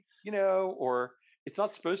activity, or it's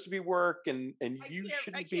not supposed to be work, and you I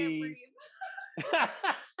shouldn't can't be. breathe.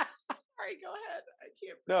 Sorry, go ahead. I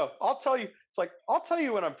can't breathe. No, I'll tell you. It's like, I'll tell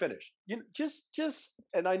you when I'm finished.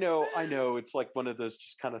 And I know it's like one of those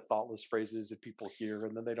just kind of thoughtless phrases that people hear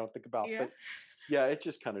and then they don't think about. Yeah. But yeah, it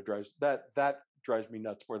just kind of drives me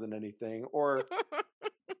nuts more than anything. Or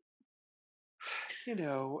and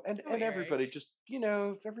Oh, Eric. everybody just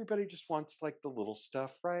if everybody just wants like the little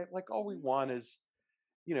stuff, right? Like all we want is,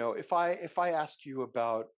 if I ask you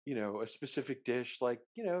about a specific dish, like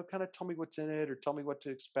kind of tell me what's in it or tell me what to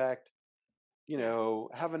expect. Yeah.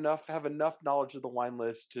 Have enough knowledge of the wine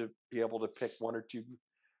list to be able to pick one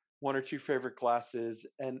or two favorite glasses,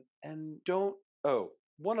 and don't. Oh,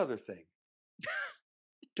 one other thing,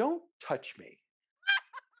 don't touch me.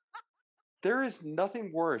 There is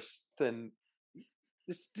nothing worse than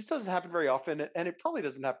this doesn't happen very often, and it probably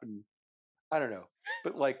doesn't happen, I don't know,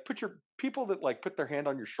 but like, people that like put their hand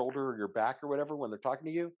on your shoulder or your back or whatever when they're talking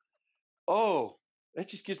to you. Oh, that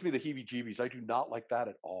just gives me the heebie jeebies. I do not like that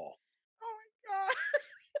at all. Oh my God.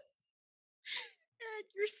 Eric,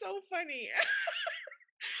 you're so funny.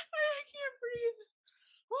 I can't breathe.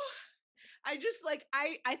 I just like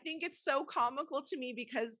I think it's so comical to me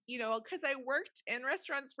because because I worked in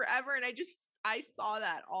restaurants forever and I saw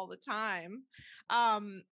that all the time.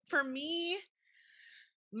 For me,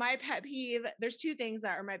 my pet peeve, there's two things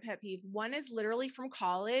that are my pet peeve. One is literally from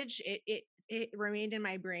college. It remained in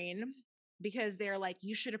my brain because they're like,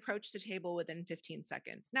 you should approach the table within 15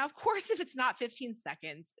 seconds. Now, of course, if it's not 15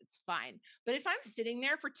 seconds, it's fine. But if I'm sitting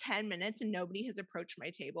there for 10 minutes and nobody has approached my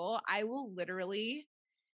table, I will literally,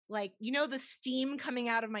 like, the steam coming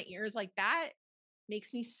out of my ears, like that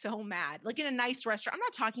makes me so mad. Like in a nice restaurant, I'm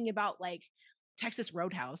not talking about like Texas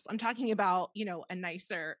Roadhouse. I'm talking about, a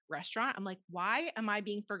nicer restaurant. I'm like, why am I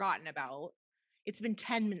being forgotten about? It's been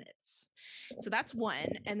 10 minutes. So that's one.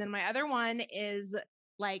 And then my other one is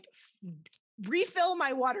like, refill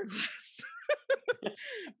my water glass.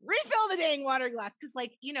 Refill the dang water glass. Cause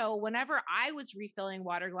like, whenever I was refilling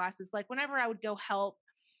water glasses, like whenever I would go help.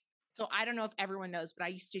 So I don't know if everyone knows, but I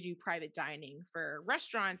used to do private dining for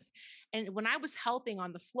restaurants. And when I was helping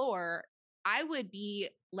on the floor, I would be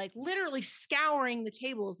like literally scouring the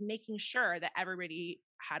tables, making sure that everybody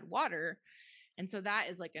had water. And so that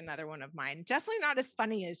is like another one of mine. Definitely not as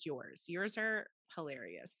funny as yours. Yours are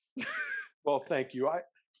hilarious. Well, thank you.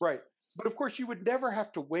 Right. But of course, you would never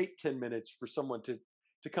have to wait 10 minutes for someone to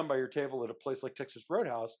come by your table at a place like Texas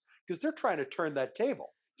Roadhouse, because they're trying to turn that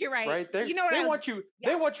table. You're right. Right? They You know what they I was, want you yeah,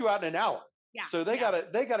 they want you out in an hour. yeah, So they yeah,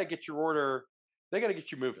 gotta get your order. They gotta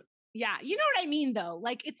get you moving. yeah. You know what I mean, though?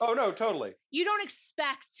 Like it's, Oh no, totally. you don't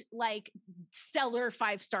expect like stellar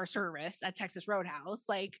 5-star service at Texas Roadhouse,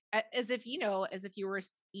 like as if you were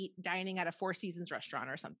dining at a Four Seasons restaurant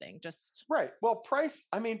or something. Just Right. Well, price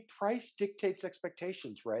dictates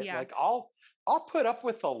expectations, right? yeah. Like I'll put up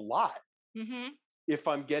with a lot Mm-hmm. if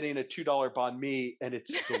I'm getting a $2 banh mi and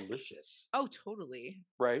it's delicious. Oh, totally.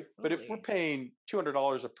 Right. Totally. But if we're paying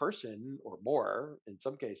 $200 a person or more in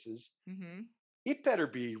some cases, Mm-hmm. it better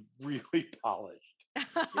be really polished.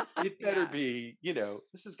 It better be,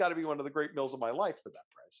 this has got to be one of the great meals of my life for that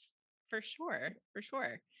price. For sure. For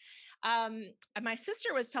sure. My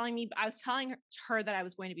sister was telling me, I was telling her that I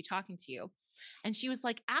was going to be talking to you, and she was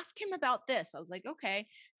like, ask him about this. I was like, okay.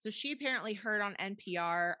 So she apparently heard on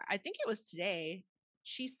NPR, I think it was today.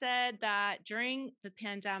 She said that during the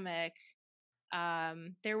pandemic,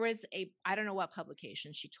 there was I don't know what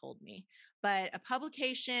publication she told me, but a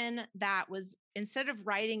publication that was, instead of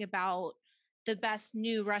writing about the best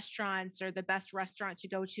new restaurants or the best restaurant to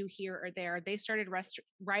go to here or there, they started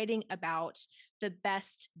writing about the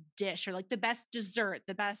best dish, or like the best dessert,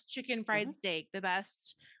 the best chicken fried steak, the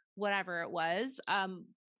best whatever it was.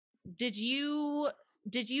 Did you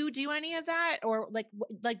do any of that, or like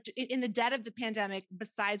in the dead of the pandemic,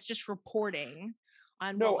 besides just reporting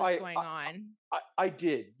on what was going on? I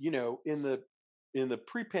did, in the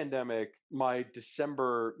pre-pandemic, my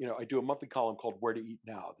December, I do a monthly column called Where to Eat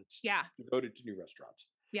Now that's devoted to new restaurants.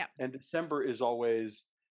 Yeah. And December is always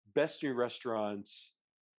best new restaurants.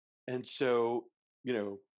 And so,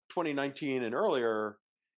 2019 and earlier,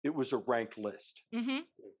 it was a ranked list. Mm-hmm.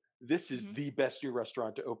 This is the best new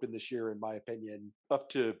restaurant to open this year, in my opinion, up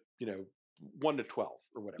to, 1 to 12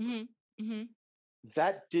 or whatever. Mm-hmm. Mm-hmm.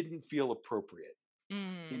 That didn't feel appropriate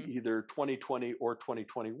in either 2020 or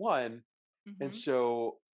 2021. And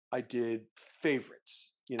so I did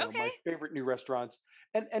favorites, my favorite new restaurants.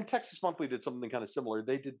 And Texas Monthly did something kind of similar.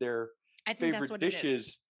 They did their favorite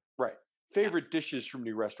dishes, right? Favorite dishes from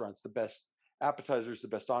new restaurants, the best appetizers, the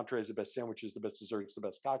best entrees, the best sandwiches, the best desserts, the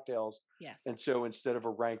best cocktails. Yes. And so instead of a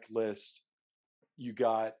ranked list, you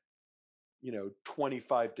got,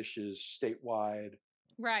 25 dishes statewide,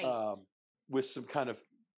 right? With some kind of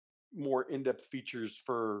more in-depth features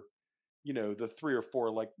for, the 3 or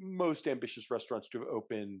 4 like most ambitious restaurants to have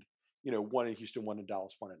opened, one in Houston, one in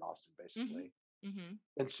Dallas, one in Austin, basically. Mm-hmm.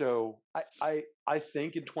 And so I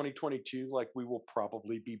think in 2022, like, we will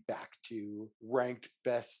probably be back to ranked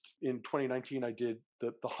best. In 2019, I did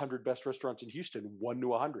the 100 best restaurants in Houston, 1 to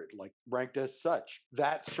 100, like ranked as such.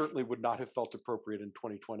 That certainly would not have felt appropriate in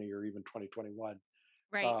 2020 or even 2021.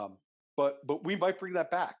 Right. But we might bring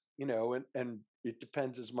that back, and it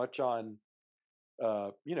depends as much on,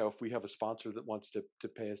 if we have a sponsor that wants to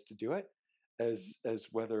pay us to do it, as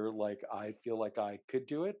whether, like, I feel like I could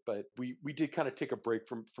do it. But we did kind of take a break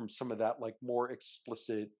from some of that, like, more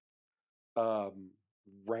explicit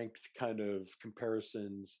ranked kind of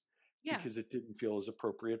comparisons, because it didn't feel as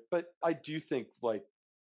appropriate. But I do think, like,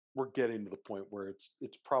 we're getting to the point where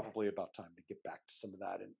it's probably about time to get back to some of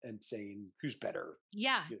that and saying who's better.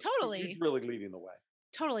 Yeah, totally. Who's really leading the way.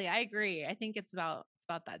 Totally. I agree. I think it's about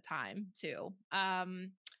that time too.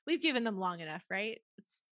 We've given them long enough, right? It's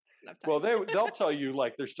enough time. Well, they'll tell you,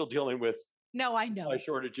 like, they're still dealing with no, I know,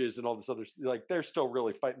 shortages and all this other, like, they're still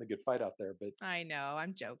really fighting the good fight out there. But I know,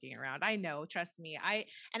 I'm joking around. I know, trust me. I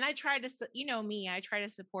try to, I try to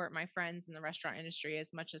support my friends in the restaurant industry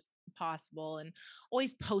as much as possible, and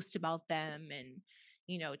always post about them, and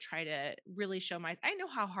try to really show I know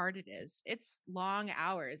how hard it is. It's long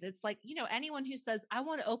hours. It's like, anyone who says, I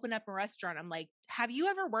want to open up a restaurant, I'm like, have you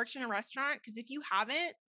ever worked in a restaurant? Because if you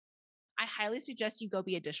haven't, I highly suggest you go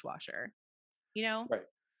be a dishwasher,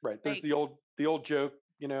 Right. There's like, the old joke,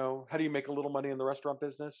 how do you make a little money in the restaurant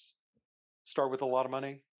business? Start with a lot of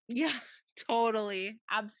money. Yeah, totally.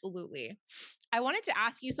 Absolutely. I wanted to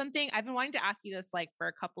ask you something. I've been wanting to ask you this, like, for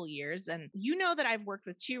a couple years, and that I've worked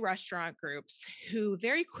with 2 restaurant groups who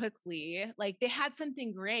very quickly, like, they had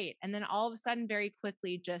something great, and then all of a sudden very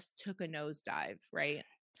quickly just took a nosedive, right?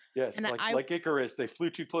 Yes, and like Icarus, they flew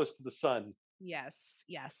too close to the sun. Yes,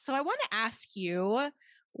 yes. So I want to ask you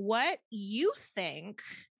what you think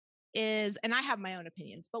is, and I have my own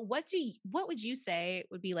opinions, but what would you say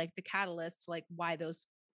would be, like, the catalyst to, like, why those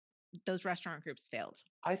restaurant groups failed?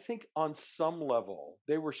 I think on some level,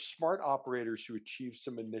 they were smart operators who achieved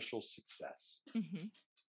some initial success. Mm-hmm.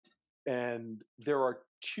 And there are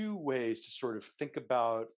 2 ways to sort of think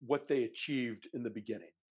about what they achieved in the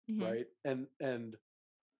beginning, right? And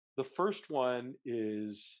the first one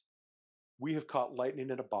is, we have caught lightning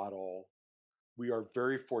in a bottle. We are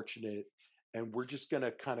very fortunate, and we're just going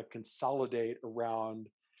to kind of consolidate around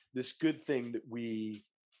this good thing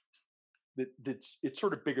that's it's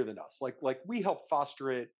sort of bigger than us. Like we help foster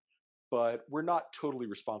it, but we're not totally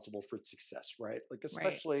responsible for its success, right? Like,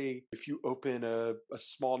 especially if you open a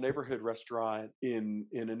small neighborhood restaurant in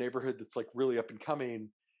a neighborhood that's, like, really up and coming,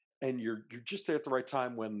 and you're just there at the right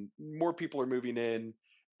time when more people are moving in,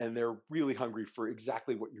 and they're really hungry for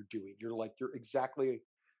exactly what you're doing. You're exactly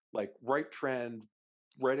like right trend,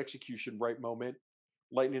 right execution, right moment,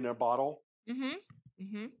 lightning in a bottle. Mm-hmm.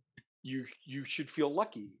 Mm-hmm. You should feel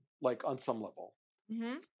lucky, like on some level.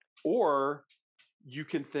 Mm-hmm. Or you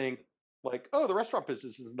can think like, oh, the restaurant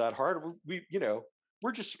business isn't that hard.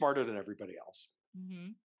 We're just smarter than everybody else.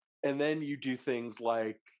 Mm-hmm. And then you do things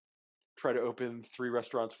like try to open 3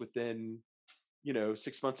 restaurants within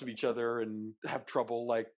 6 months of each other and have trouble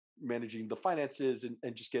like managing the finances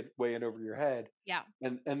and just get way in over your head. Yeah.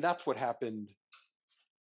 And that's what happened,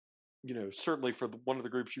 certainly for one of the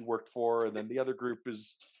groups you worked for. And then the other group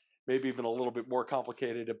is maybe even a little bit more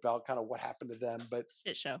complicated about kind of what happened to them.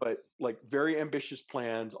 Shit show. But like very ambitious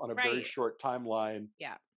plans on a very Right. short timeline.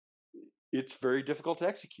 Yeah. It's very difficult to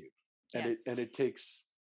execute. And Yes.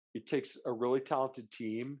 it takes a really talented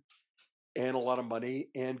team and a lot of money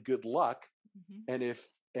and good luck. Mm-hmm. And if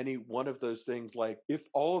any one of those things, like if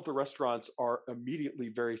all of the restaurants are immediately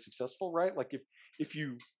very successful, right? Like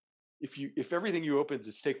if everything you opens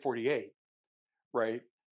is Steak 48, right?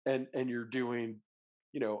 And you're doing,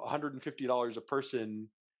 $150 a person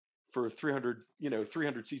for 300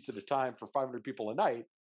 seats at a time for 500 people a night,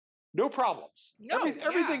 no problems. No,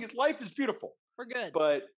 Everything life is beautiful. We're good.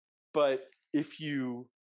 But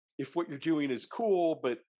if what you're doing is cool,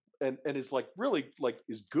 but and is like really like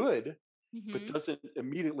is good, Mm-hmm. but doesn't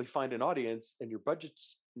immediately find an audience, and your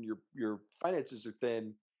budgets and your finances are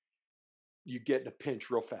thin, you get in a pinch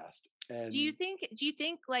real fast. And do you think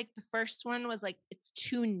like the first one was like it's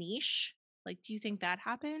too niche? Like, do you think that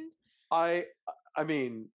happened? I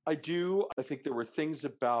mean, I do. I think there were things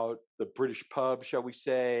about the British pub, shall we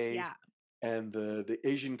say, Yeah. and the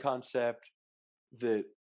Asian concept that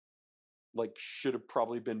like should have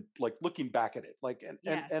probably been like looking back at it, like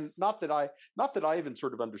and not that I even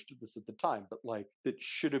sort of understood this at the time, but like that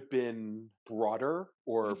should have been broader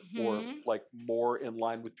or like more in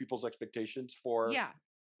line with people's expectations for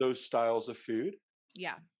those styles of food.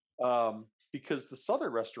 Yeah. Because the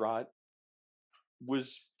Southern restaurant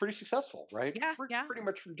was pretty successful, right? Yeah. Pretty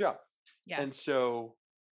much from jump. Yes. And so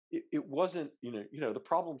it wasn't, the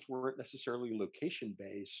problems weren't necessarily location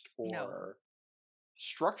based or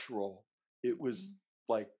structural. It was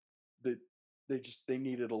like they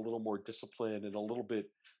needed a little more discipline and a little bit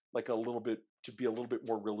to be a little bit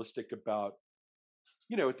more realistic about,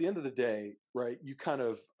 at the end of the day, right? You kind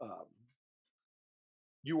of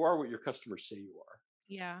you are what your customers say you are.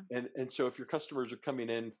 Yeah. And so if your customers are coming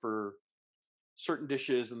in for certain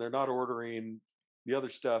dishes and they're not ordering the other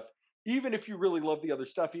stuff, even if you really love the other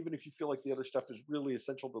stuff, even if you feel like the other stuff is really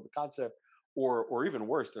essential to the concept, or even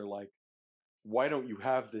worse, they're like, why don't you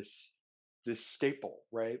have this staple,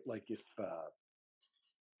 right? Like if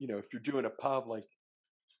you're doing a pub, like,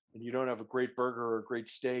 and you don't have a great burger or a great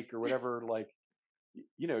steak or whatever, like,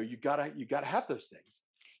 you gotta have those things.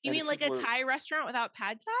 You mean like a Thai restaurant without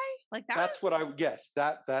pad Thai? Like that? That's what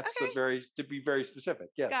that's okay. To be very specific.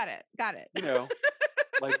 Yes. Got it.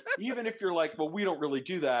 Like, even if you're like, well, we don't really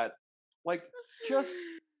do that, like, just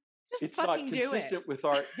it's not consistent with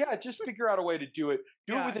our, just figure out a way to do it.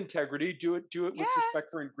 Do it with integrity, do it with respect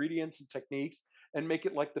for ingredients and techniques, and make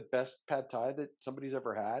it like the best pad Thai that somebody's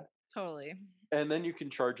ever had. Totally. And then you can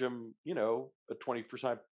charge them, a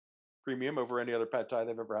 20% premium over any other pad Thai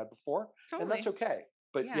they've ever had before. Totally. And that's okay.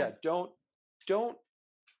 But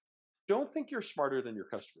don't think you're smarter than your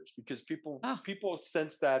customers, because people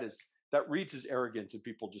sense that reads as arrogance, and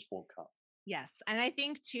people just won't come. Yes. And I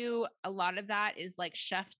think too, a lot of that is like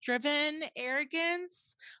chef driven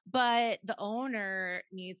arrogance, but the owner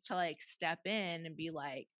needs to like step in and be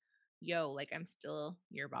like, yo, like I'm still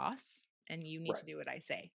your boss and you need to do what I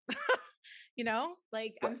say.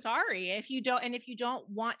 I'm sorry if you don't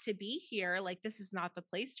want to be here, like this is not the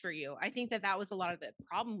place for you. I think that was a lot of the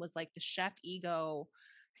problem, was like the chef ego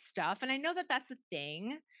stuff. And I know that that's a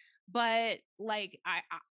thing, but like,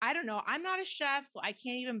 I don't know. I'm not a chef, so I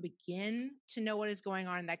can't even begin to know what is going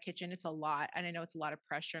on in that kitchen. It's a lot. And I know it's a lot of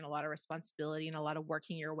pressure and a lot of responsibility and a lot of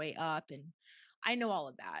working your way up. And I know all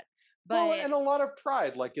of that. But and a lot of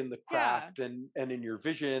pride, like in the craft and in your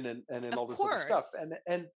vision and in all this other stuff.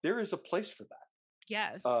 And there is a place for that.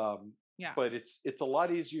 Yes. But it's a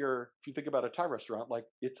lot easier if you think about a Thai restaurant. Like,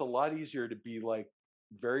 it's a lot easier to be like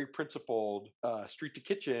very principled, street to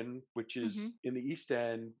kitchen, which is in the East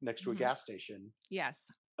End next to a gas station. Yes.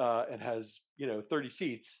 And has 30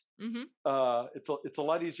 seats. It's a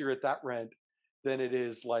lot easier at that rent than it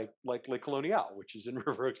is like Le Colonial, which is in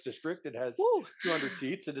River Oaks District. It has 200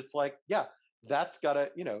 seats, and it's like, that's gotta,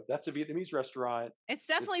 that's a Vietnamese restaurant. It's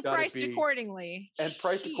definitely priced accordingly. And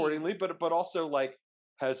priced accordingly, but also like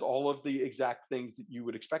has all of the exact things that you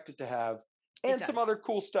would expect it to have. It and some does. other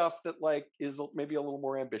cool stuff that like is maybe a little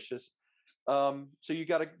more ambitious. So you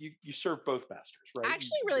gotta you serve both masters, I right?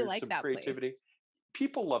 actually really There's like some that creativity. place.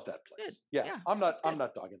 People love that Good. place. Yeah, Yeah, it's I'm good.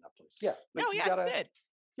 not dogging that place. Yeah, but No, you yeah, it's gotta, good.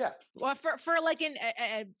 yeah. Well, for like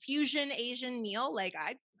a fusion Asian meal, like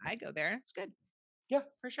I go there. It's good. Yeah.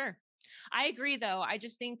 For sure. I agree though. I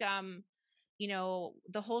just think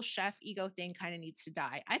the whole chef ego thing kind of needs to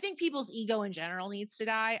die. I think people's ego in general needs to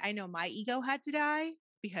die. I know my ego had to die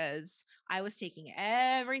because I was taking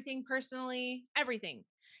everything personally, everything.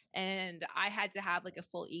 And I had to have like a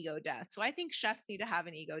full ego death. So I think chefs need to have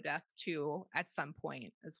an ego death too at some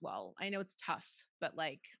point as well. I know it's tough, but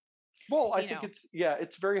like, Well, I you think know,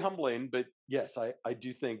 it's very humbling, but yes, I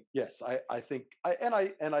do think, yes, I think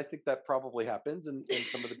I think that probably happens, and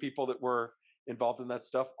some of the people that were involved in that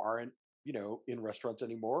stuff aren't, in restaurants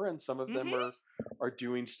anymore, and some of them mhm. are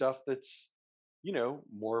doing stuff that's,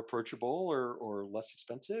 more approachable or less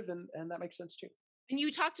expensive, and that makes sense too. And you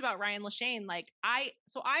talked about Ryan Lashane. Like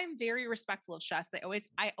so I'm very respectful of chefs.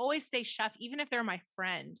 I always say chef, even if they're my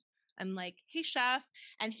friend. I'm like, hey chef,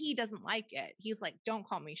 and he doesn't like it. He's like, don't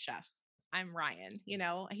call me chef. I'm Ryan. He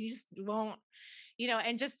just won't.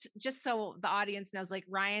 And just so the audience knows, like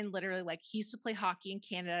Ryan literally, like he used to play hockey in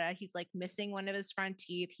Canada. He's like missing one of his front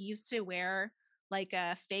teeth. He used to wear like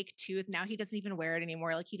a fake tooth. Now he doesn't even wear it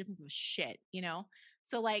anymore. Like he doesn't give a shit.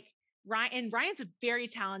 So like Ryan's a very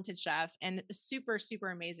talented chef and a super, super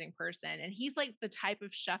amazing person. And he's like the type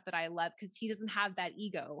of chef that I love because he doesn't have that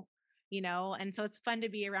ego. And so it's fun to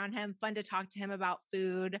be around him, fun to talk to him about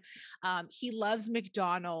food. He loves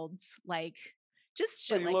McDonald's, like just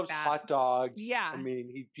But shit he like loves that. hot dogs. I Yeah,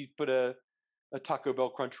 mean, he put a Taco Bell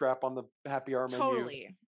Crunch Wrap on the happy hour menu.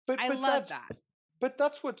 totally. But I but love that's that. but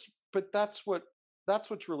that's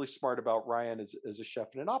what's really smart about Ryan as a chef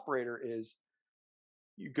and an operator is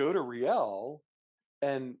you go to Riel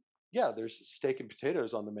and yeah, there's steak and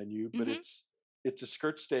potatoes on the menu, but Hmm. it's a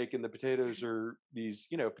skirt steak and the potatoes are these,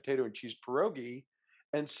 potato and cheese pierogi.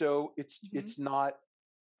 And so Hmm. it's not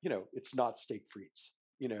steak frites.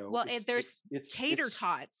 Well, there's tater It's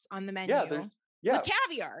tots on the yeah, there's menu yeah, with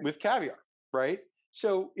caviar. with caviar, right?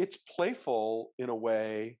 So it's playful in a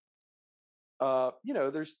way.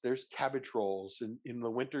 There's cabbage rolls, and in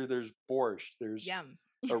the winter there's borscht. There's Yum.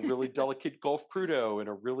 a really delicate Gulf crudo and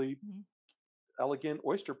a really Mhm. elegant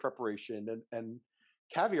oyster preparation and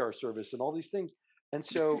caviar service and all these things. And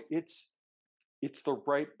so it's the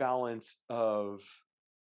right balance of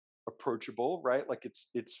approachable, right? Like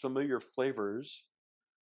it's familiar flavors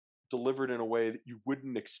delivered in a way that you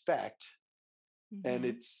wouldn't expect, and Mhm.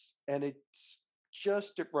 it's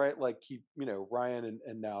just right. Like Ryan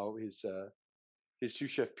and now his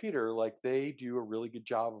sous chef Peter, like they do a really good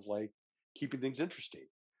job of like keeping things interesting,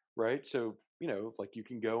 right? So like you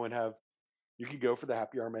can go for the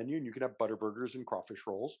happy hour menu and you can have butter burgers and crawfish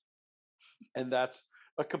rolls, and that's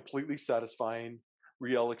a completely satisfying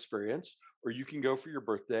real experience. Or you can go for your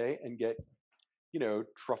birthday and get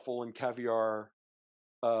truffle and caviar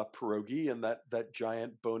pierogi and that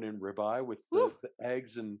giant bone-in ribeye with Woo. the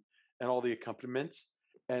eggs and all the accompaniments,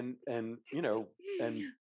 and and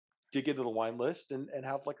dig into the wine list and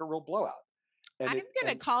have like a real blowout. And I'm it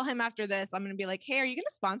gonna and call him after this. I'm gonna be like, "Hey, are you gonna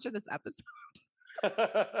sponsor this episode?"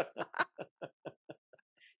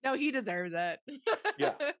 No, he deserves it.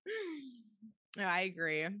 yeah, No, I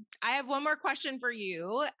agree. I have one more question for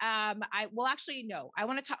you. I well, actually, no. I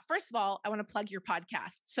want to talk. First of all, I want to plug your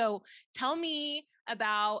podcast. So, tell me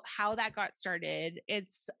about how that got started.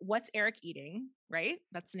 It's What's Eric Eating, right?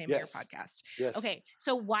 That's the name of your yes, podcast. yes. Okay,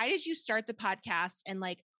 so why did you start the podcast, and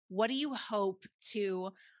like, what do you hope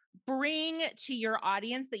to bring to your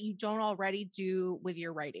audience that you don't already do with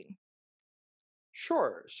your writing?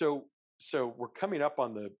 Sure. So we're coming up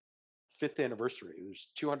on the fifth anniversary.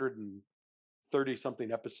 There's 230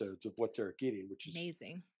 something episodes of What's Eric Eating, which is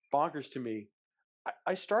Amazing. bonkers to me.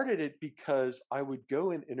 I started it because I would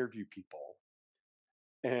go and interview people,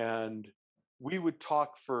 and we would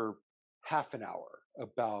talk for half an hour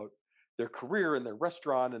about their career and their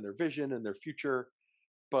restaurant and their vision and their future.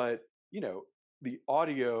 But the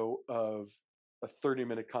audio of a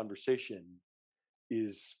 30-minute conversation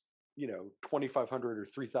is 2,500 or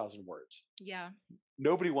 3,000 words. Yeah.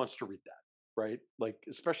 Nobody wants to read that, right? Like,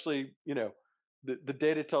 especially the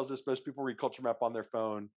data tells us most people read Culturemap on their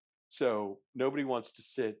phone, so nobody wants to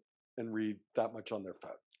sit and read that much on their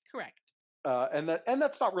phone. Correct. And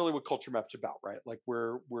that's not really what Culturemap's about, right? Like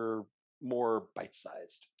we're more bite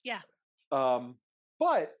sized. Yeah.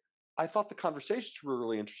 But I thought the conversations were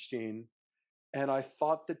really interesting, and I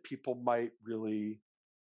thought that people might really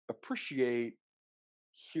appreciate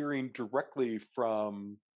hearing directly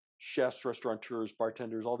from chefs, restaurateurs,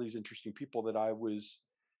 bartenders, all these interesting people that I was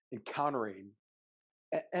encountering.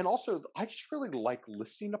 And also, I just really like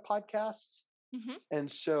listening to podcasts. Hmm.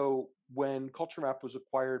 And so when Culturemap was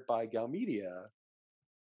acquired by Gal Media,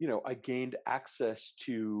 I gained access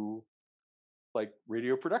to like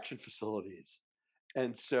radio production facilities.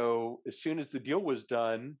 And so as soon as the deal was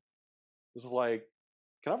done, it was like,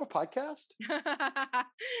 can I have a podcast? Good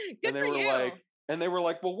And they for were you.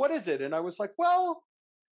 like, well, what is it? And I was like, well,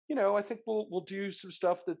 I think we'll do some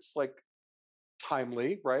stuff that's like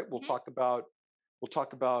timely, right? Mhm. We'll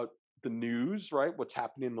talk about the news, right? What's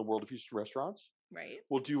happening in the world of Houston restaurants. Right.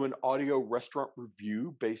 We'll do an audio restaurant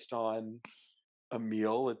review based on a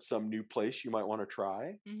meal at some new place you might want to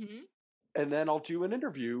try. Hmm. And then I'll do an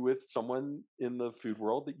interview with someone in the food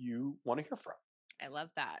world that you want to hear from. I love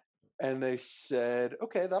that. And they said,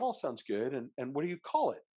 okay, that all sounds good. And what do you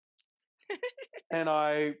call it? And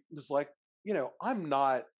I was like, I'm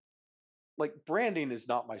not like branding is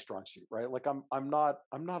not my strong suit, right? Like I'm not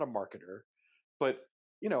a marketer, but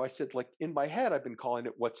I said like in my head, I've been calling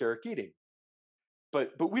it "What's Eric Eating,"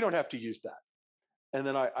 but we don't have to use that. And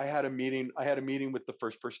then I had a meeting. I had a meeting with the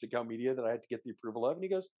first person at Cal Media that I had to get the approval of, and he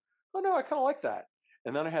goes, "Oh no, I kind of like that."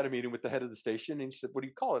 And then I had a meeting with the head of the station, and he said, "What do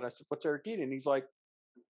you call it?" And I said, "What's Eric Eating?" And he's like,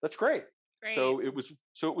 "That's great." Great. So it was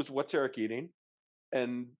 "What's Eric Eating,"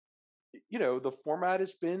 and the format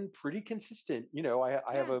has been pretty consistent. Yeah.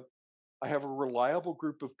 I have a reliable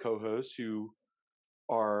group of co-hosts who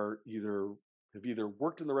are either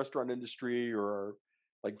worked in the restaurant industry or are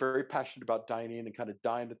like very passionate about dining and kind of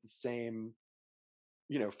dine at the same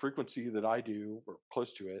frequency that I do or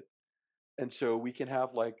close to it. And so we can have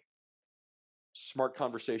like smart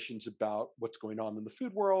conversations about what's going on in the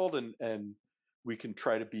food world, and we can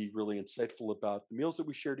try to be really insightful about the meals that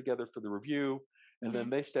we share together for the review. And Hmm. then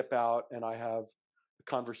they step out and I have a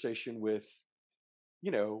conversation with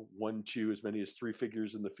one, two, as many as three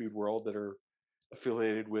figures in the food world that are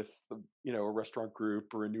affiliated with a restaurant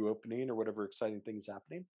group or a new opening or whatever exciting thing is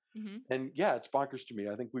happening. Hmm. And yeah, it's bonkers to me.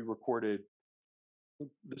 I think we recorded,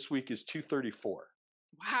 this week is 234.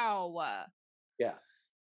 Wow. Yeah.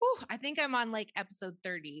 Whew, I think I'm on like episode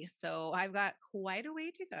 30, so I've got quite a way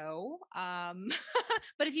to go.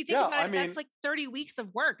 But if you think Yeah. about I it, that's mean, like 30 weeks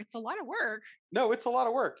of work. It's a lot of work. no, it's a lot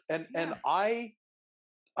of work. And Yeah.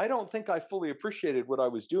 I don't think I fully appreciated what I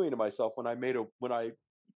was doing to myself when I made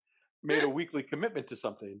a weekly commitment to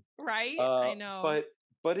something. Right? Uh, I know. but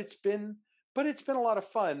but it's been a lot of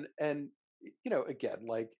fun. And again,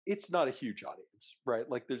 like it's not a huge audience, right?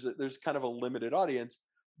 Like there's kind of a limited audience,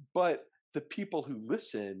 but the people who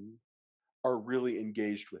listen are really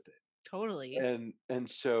engaged with it. Totally. And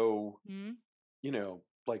so Hmm.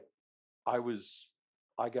 like I was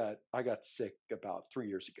I got sick about 3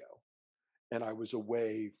 years ago, and I was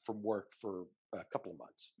away from work for a couple of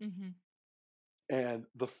months. Hmm. And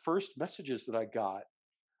the first messages that I got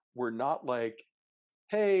were not like,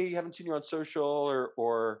 "Hey, haven't seen you on social,"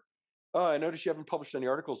 or "Oh, I noticed you haven't published any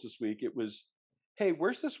articles this week." It was, "Hey,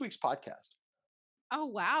 where's this week's podcast?" Oh,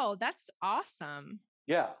 wow. That's awesome.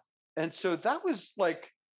 Yeah. And so that was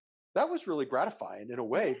really gratifying in a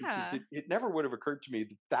way, because Yeah. it never would have occurred to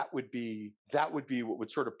me that would be what would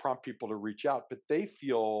sort of prompt people to reach out. But they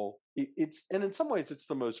feel it's, and in some ways it's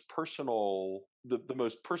the most personal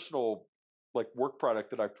like work product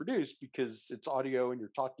that I produce, because it's audio and you're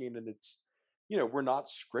talking, and it's we're not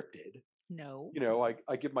scripted. No.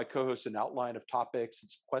 I give my co-hosts an outline of topics and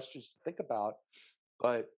some questions to think about,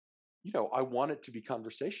 but I want it to be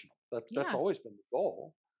conversational. That's Yeah. always been the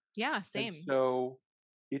goal. Yeah. And Same. so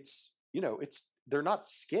it's they're not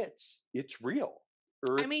skits, it's real.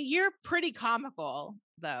 Or I mean, it's you're pretty comical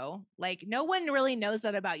though. Like no one really knows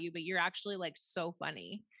that about you, but you're actually like so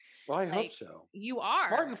funny. Well, I hope Like so. you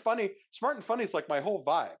Smart are. and funny, smart and funny is like my whole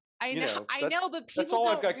vibe. I know, I That's know, but that's people all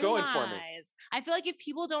I've don't got going for me. realize. I feel like if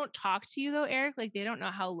people don't talk to you though, Eric, like they don't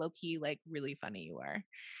know how low key, like really funny you are.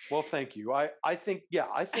 Well, thank you. I think, yeah,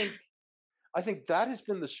 I think that has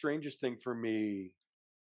been the strangest thing for me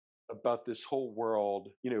about this whole world.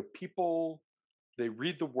 People, they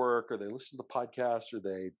read the work or they listen to the podcast or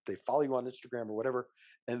they follow you on Instagram or whatever,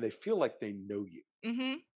 and they feel like they know you.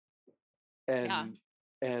 Mm-hmm. Yeah.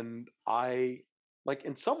 And I, like,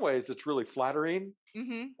 in some ways it's really flattering,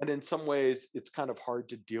 Mm-hmm. and in some ways it's kind of hard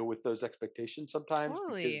to deal with those expectations sometimes,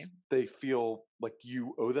 Totally. because they feel like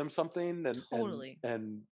you owe them something. Totally.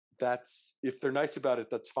 And that's, if they're nice about it,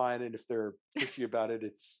 that's fine, and if they're pushy about it,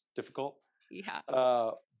 it's difficult. Yeah.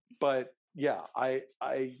 uh but yeah,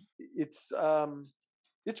 it's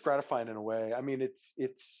gratifying in a way. I mean, it's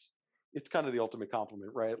kind of the ultimate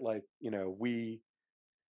compliment, right? Like, we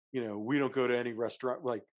don't go to any restaurant,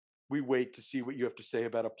 like we wait to see what you have to say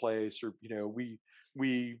about a place, or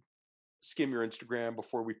we skim your Instagram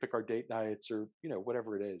before we pick our date nights, or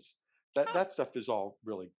whatever it is. Oh, That stuff is all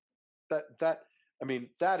really I mean,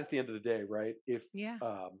 that at the end of the day, right? yeah.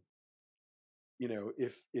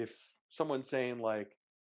 If someone's saying like,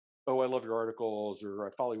 "Oh, I love your articles," or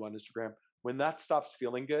 "I follow you on Instagram," when that stops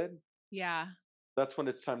feeling good, Yeah. that's when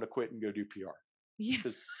it's time to quit and go do PR. Yeah.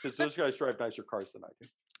 Because those guys drive nicer cars than I do.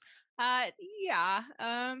 Yeah.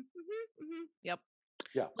 Yep.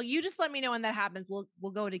 Yeah. Well, you just let me know when that happens.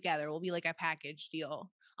 We'll go together. We'll be like a package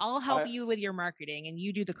deal. I'll help I you with your marketing, and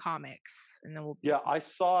you do the comics, and then we'll be. Yeah, I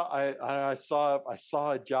saw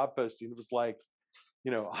a job posting. It was like,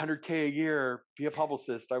 100K a year, be a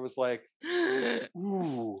publicist. I was like,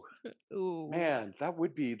 ooh, Ooh. man, that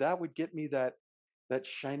would get me that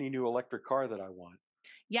shiny new electric car that I want.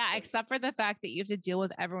 Yeah, But, except for the fact that you have to deal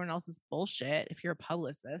with everyone else's bullshit. If you're a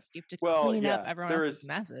publicist, you have to well, clean up yeah, everyone there else's is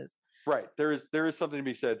messes. right. There is something to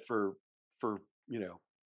be said for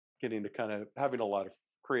getting to kind of having a lot of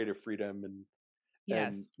creative freedom, and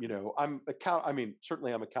Yes. I mean,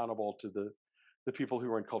 certainly I'm accountable to the people who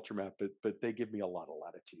run Culturemap, but they give me a lot of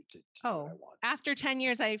latitude to do what I Oh, want. after 10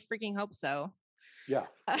 years, I freaking hope so. Yeah.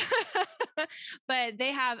 But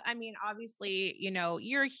they have, I mean, obviously,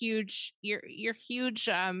 you're huge, you're huge,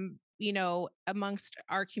 amongst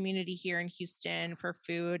our community here in Houston for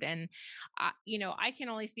food. And I can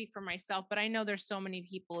only speak for myself, but I know there's so many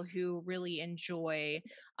people who really enjoy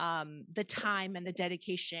the time and the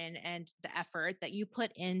dedication and the effort that you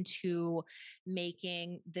put into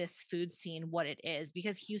making this food scene what it is,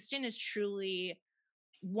 because Houston is truly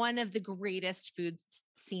one of the greatest food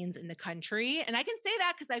scenes in the country. And I can say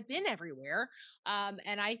that because I've been everywhere.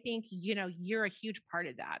 And I think, you're a huge part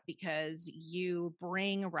of that, because you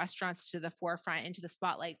bring restaurants to the forefront, into the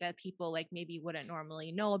spotlight, that people like maybe wouldn't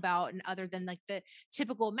normally know about. And other than like the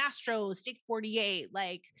typical Mastro's, Steak 48,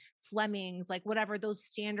 like Fleming's, like whatever, those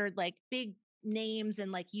standard, like big names.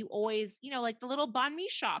 And like you always, like the little banh mi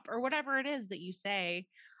shop or whatever it is that you say.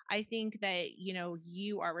 I think that,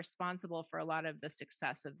 you are responsible for a lot of the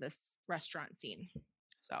success of this restaurant scene.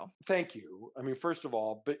 So Thank you. I mean, first of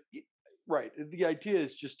all, but right, the idea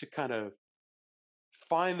is just to kind of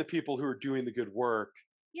find the people who are doing the good work,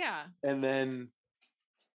 yeah. and then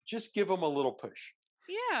just give them a little push.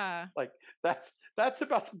 Yeah. Like that's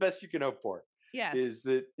about the best you can hope for. Yes. Is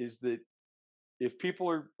that if people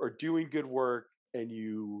are doing good work, and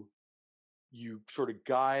you sort of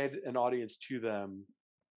guide an audience to them,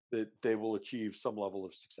 that they will achieve some level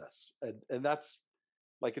of success. And that's,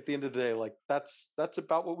 like, at the end of the day, like that's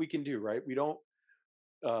about what we can do, right? We don't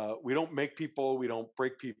make people, we don't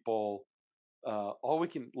break people. All we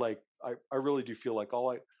can, like, I really do feel like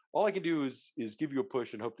all I can do is give you a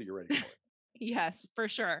push and hope that you're ready for it. Yes, for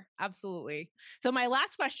sure. Absolutely. So my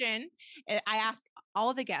last question, I ask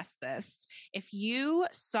all the guests this. If you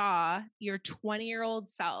saw your 20-year-old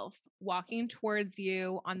self walking towards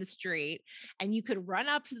you on the street, and you could run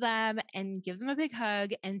up to them and give them a big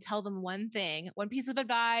hug and tell them one thing, one piece of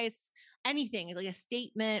advice, anything, like a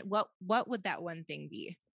statement, what would that one thing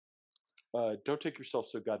be? Don't take yourself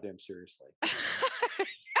so goddamn seriously.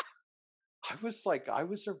 I was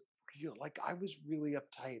really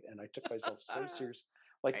uptight, and I took myself so serious,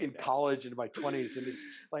 like in college and in my 20s, and it's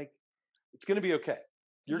just like, it's gonna be okay.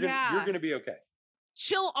 You're gonna be okay.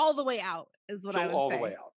 Chill all the way out is what I would All say. the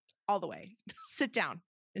way out. All the way. Sit down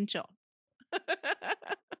and chill.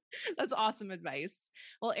 That's awesome advice.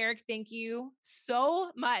 Well, Eric, thank you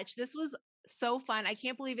so much. This was so fun. I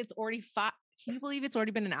can't believe it's already Can you believe it's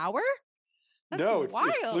already been an hour? That's No, wild.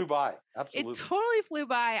 it flew by. Absolutely. It totally flew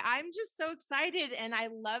by. I'm just so excited. And I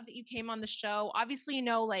love that you came on the show. Obviously,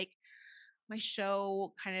 like my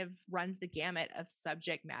show kind of runs the gamut of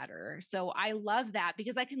subject matter. So I love that,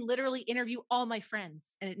 because I can literally interview all my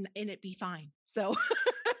friends and it be fine. So,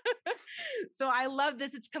 so I love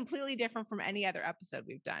this. It's completely different from any other episode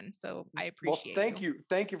we've done. So I appreciate thank you.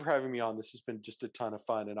 Thank you for having me on. This has been just a ton of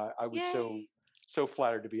fun. And I was so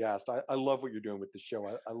flattered to be asked. I love what you're doing with the show.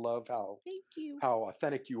 I love thank you. how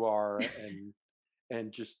authentic you are,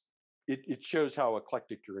 and just it shows how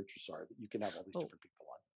eclectic your interests are, that you can have all these different people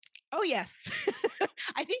on. Oh yes.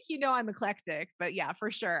 I think I'm eclectic, but yeah, for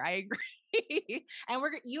sure. I agree. And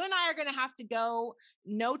you and I are going to have to go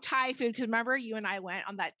no Thai food, because remember you and I went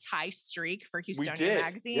on that Thai streak for Houstonian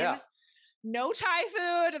Magazine. Yeah. No Thai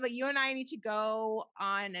food, but you and I need to go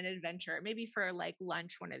on an adventure, maybe for like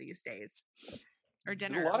lunch one of these days, or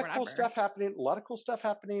dinner. A lot of cool stuff happening. A lot of cool stuff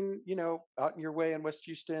happening. Out in your way in West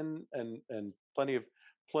Houston, and plenty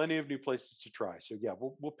of new places to try. So yeah,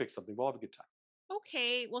 we'll pick something. We'll have a good time.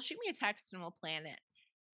 Okay, well, shoot me a text and we'll plan it.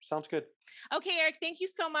 Sounds good. Okay, Eric, thank you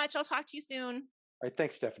so much. I'll talk to you soon. All right.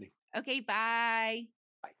 Thanks, Stephanie. Okay, bye.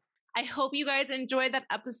 Bye. I hope you guys enjoyed that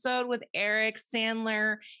episode with Eric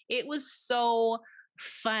Sandler. It was so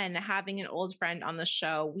fun having an old friend on the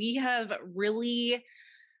show. We have really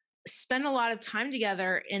spent a lot of time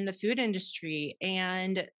together in the food industry,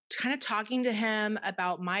 and kind of talking to him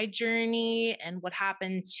about my journey and what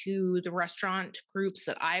happened to the restaurant groups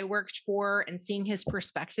that I worked for, and seeing his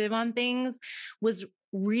perspective on things was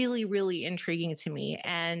really, really intriguing to me.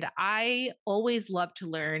 And I always love to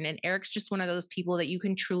learn. And Eric's just one of those people that you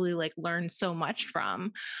can truly like learn so much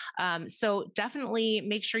from. So definitely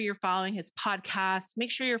make sure you're following his podcast,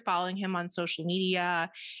 make sure you're following him on social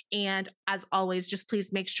media. And as always, just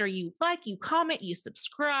please make sure you like, you comment, you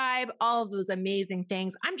subscribe, all of those amazing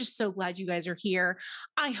things. I'm just so glad you guys are here.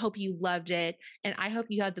 I hope you loved it. And I hope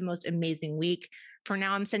you had the most amazing week. For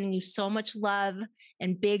now, I'm sending you so much love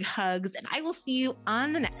and big hugs, and I will see you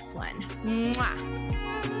on the next one. Mwah.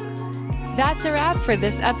 That's a wrap for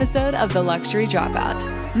this episode of The Luxury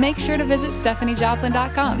Dropout. Make sure to visit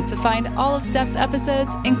stephaniejoplin.com to find all of Steph's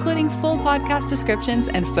episodes, including full podcast descriptions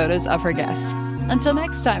and photos of her guests. Until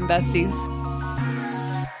next time, besties.